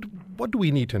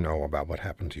we need to know about what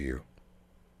happened to you?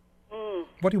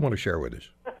 What do you want to share with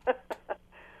us?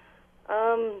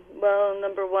 Well,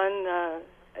 number one,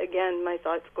 again, my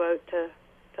thoughts go out to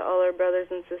all our brothers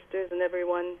and sisters and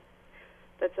everyone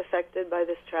that's affected by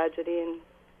this tragedy, and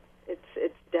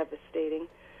it's devastating.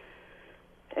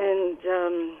 And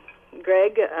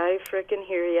Greg, I frickin'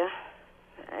 hear you.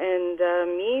 And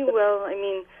me, well, I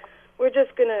mean, I'm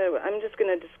just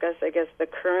gonna discuss, I guess, the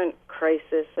current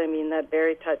crisis. I mean, that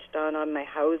Barry touched on my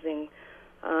housing.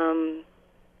 I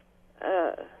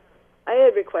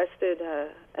had requested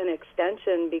an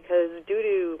extension because due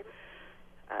to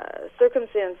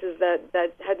circumstances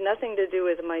that had nothing to do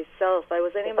with myself, I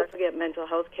was unable to get mental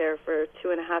health care for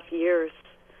 2.5 years.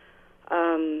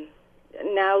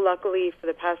 Now, luckily, for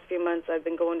the past few months, I've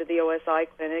been going to the OSI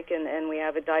clinic, and we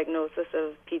have a diagnosis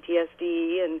of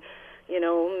PTSD and,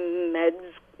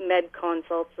 med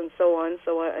consults and so on,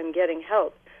 so I'm getting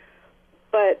help.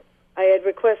 But I had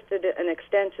requested an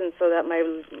extension so that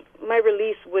my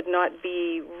release would not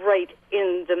be right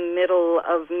in the middle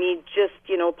of me just,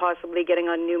 possibly getting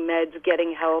on new meds,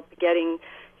 getting help, getting,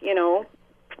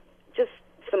 just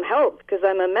some help, because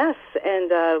I'm a mess.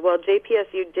 And,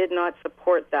 JPSU did not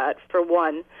support that, for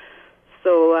one.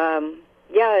 So,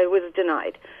 it was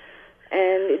denied.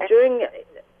 And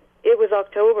it was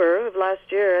October of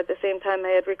last year. At the same time, I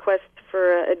had requested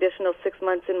for an additional 6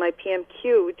 months in my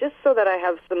PMQ, just so that I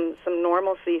have some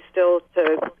normalcy still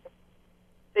to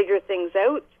figure things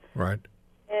out. Right.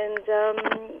 And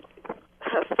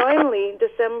finally,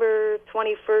 December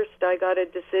 21st, I got a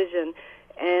decision,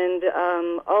 and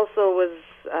also was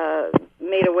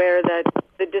made aware that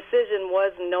the decision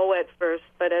was no at first,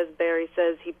 but as Barry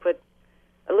says, he put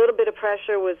a little bit of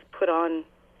pressure was put on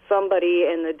somebody,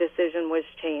 and the decision was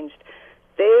changed.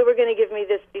 They were going to give me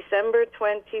this December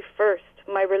 21st.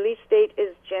 My release date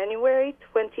is January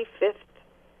 25th.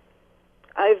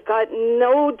 I've got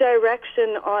no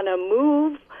direction on a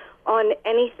move, on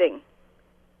anything,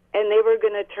 and they were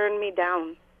going to turn me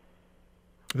down.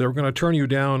 They were going to turn you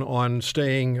down on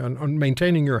staying, on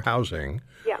maintaining your housing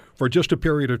for just a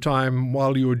period of time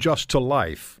while you adjust to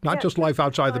life. Not just life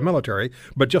outside the military,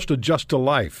 but just adjust to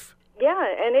life. Yeah,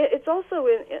 and it's also,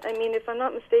 if I'm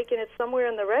not mistaken, it's somewhere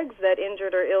in the regs that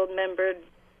injured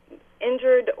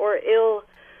or ill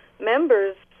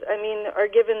members are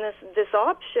given this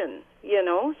option,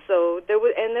 So there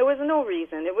was no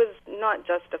reason. It was not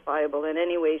justifiable in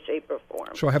any way, shape, or form.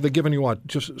 So have they given you what?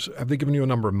 Have they given you a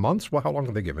number of months? Well, how long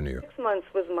have they given you? 6 months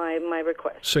was my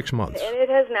request. 6 months. And it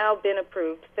has now been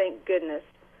approved, thank goodness.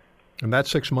 And that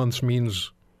 6 months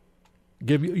means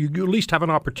you at least have an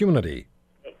opportunity.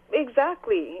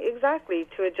 Exactly,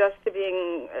 to adjust to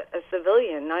being a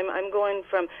civilian. I'm going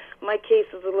from, my case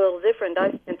is a little different.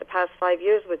 I've spent the past 5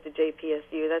 years with the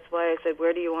JPSU. That's why I said,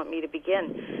 where do you want me to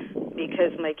begin?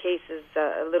 Because my case is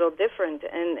a little different.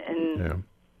 Yeah.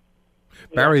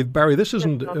 Barry, this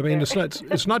isn't. I mean,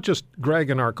 it's not just Greg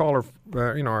and our caller,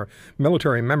 our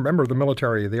military member of the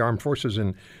military, the armed forces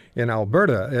in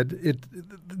Alberta.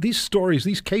 These stories,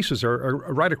 these cases are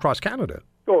right across Canada.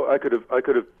 Oh, I could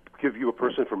have give you a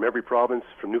person from every province,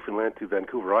 from Newfoundland to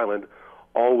Vancouver Island,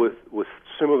 all with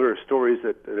similar stories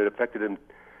that affected him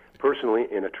personally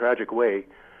in a tragic way,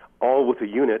 all with a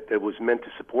unit that was meant to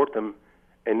support them.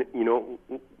 And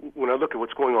when I look at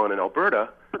what's going on in Alberta,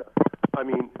 I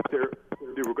mean, they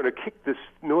were going to kick this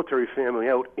military family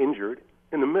out injured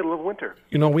in the middle of winter.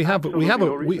 We have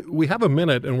a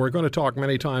minute, and we're going to talk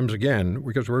many times again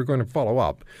because we're going to follow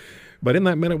up. But in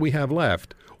that minute we have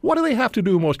left, what do they have to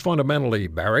do most fundamentally,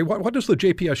 Barry? What does the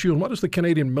JPSU and what does the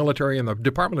Canadian military and the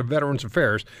Department of Veterans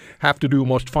Affairs have to do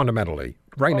most fundamentally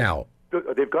right now?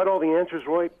 They've got all the answers,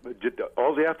 Roy.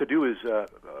 All they have to do is, I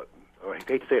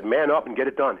hate to say it, man up and get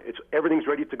it done. Everything's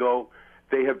ready to go.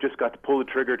 They have just got to pull the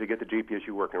trigger to get the JPSU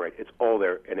working right. It's all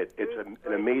there, and it's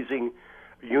an amazing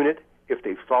unit. If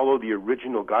they follow the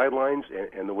original guidelines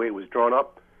and the way it was drawn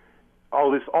up, all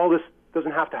this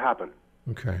doesn't have to happen.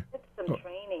 Okay. Some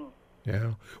training.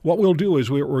 Yeah. What we'll do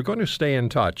is we're going to stay in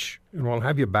touch, and we'll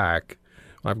have you back.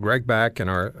 I'll have Greg back and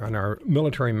our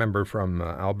military member from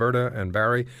Alberta and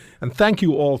Barry. And thank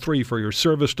you all three for your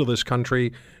service to this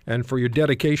country and for your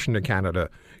dedication to Canada.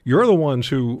 You're the ones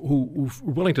who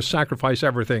are willing to sacrifice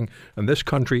everything, and this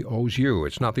country owes you.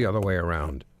 It's not the other way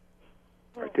around.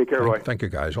 All right, take care, Roy. Thank you,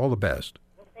 guys. All the best.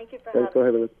 Thank you for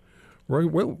having us. We're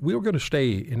going to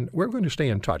stay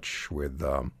in touch with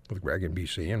Greg in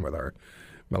BC and with our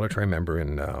military member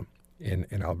in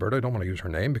Alberta. I don't want to use her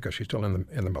name because she's still in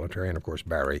the military, and of course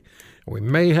Barry. We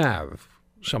may have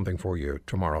something for you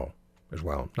tomorrow as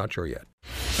well. Not sure yet.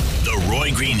 The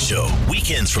Roy Green Show,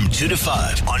 weekends from 2 to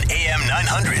 5 on AM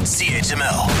 900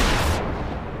 CHML.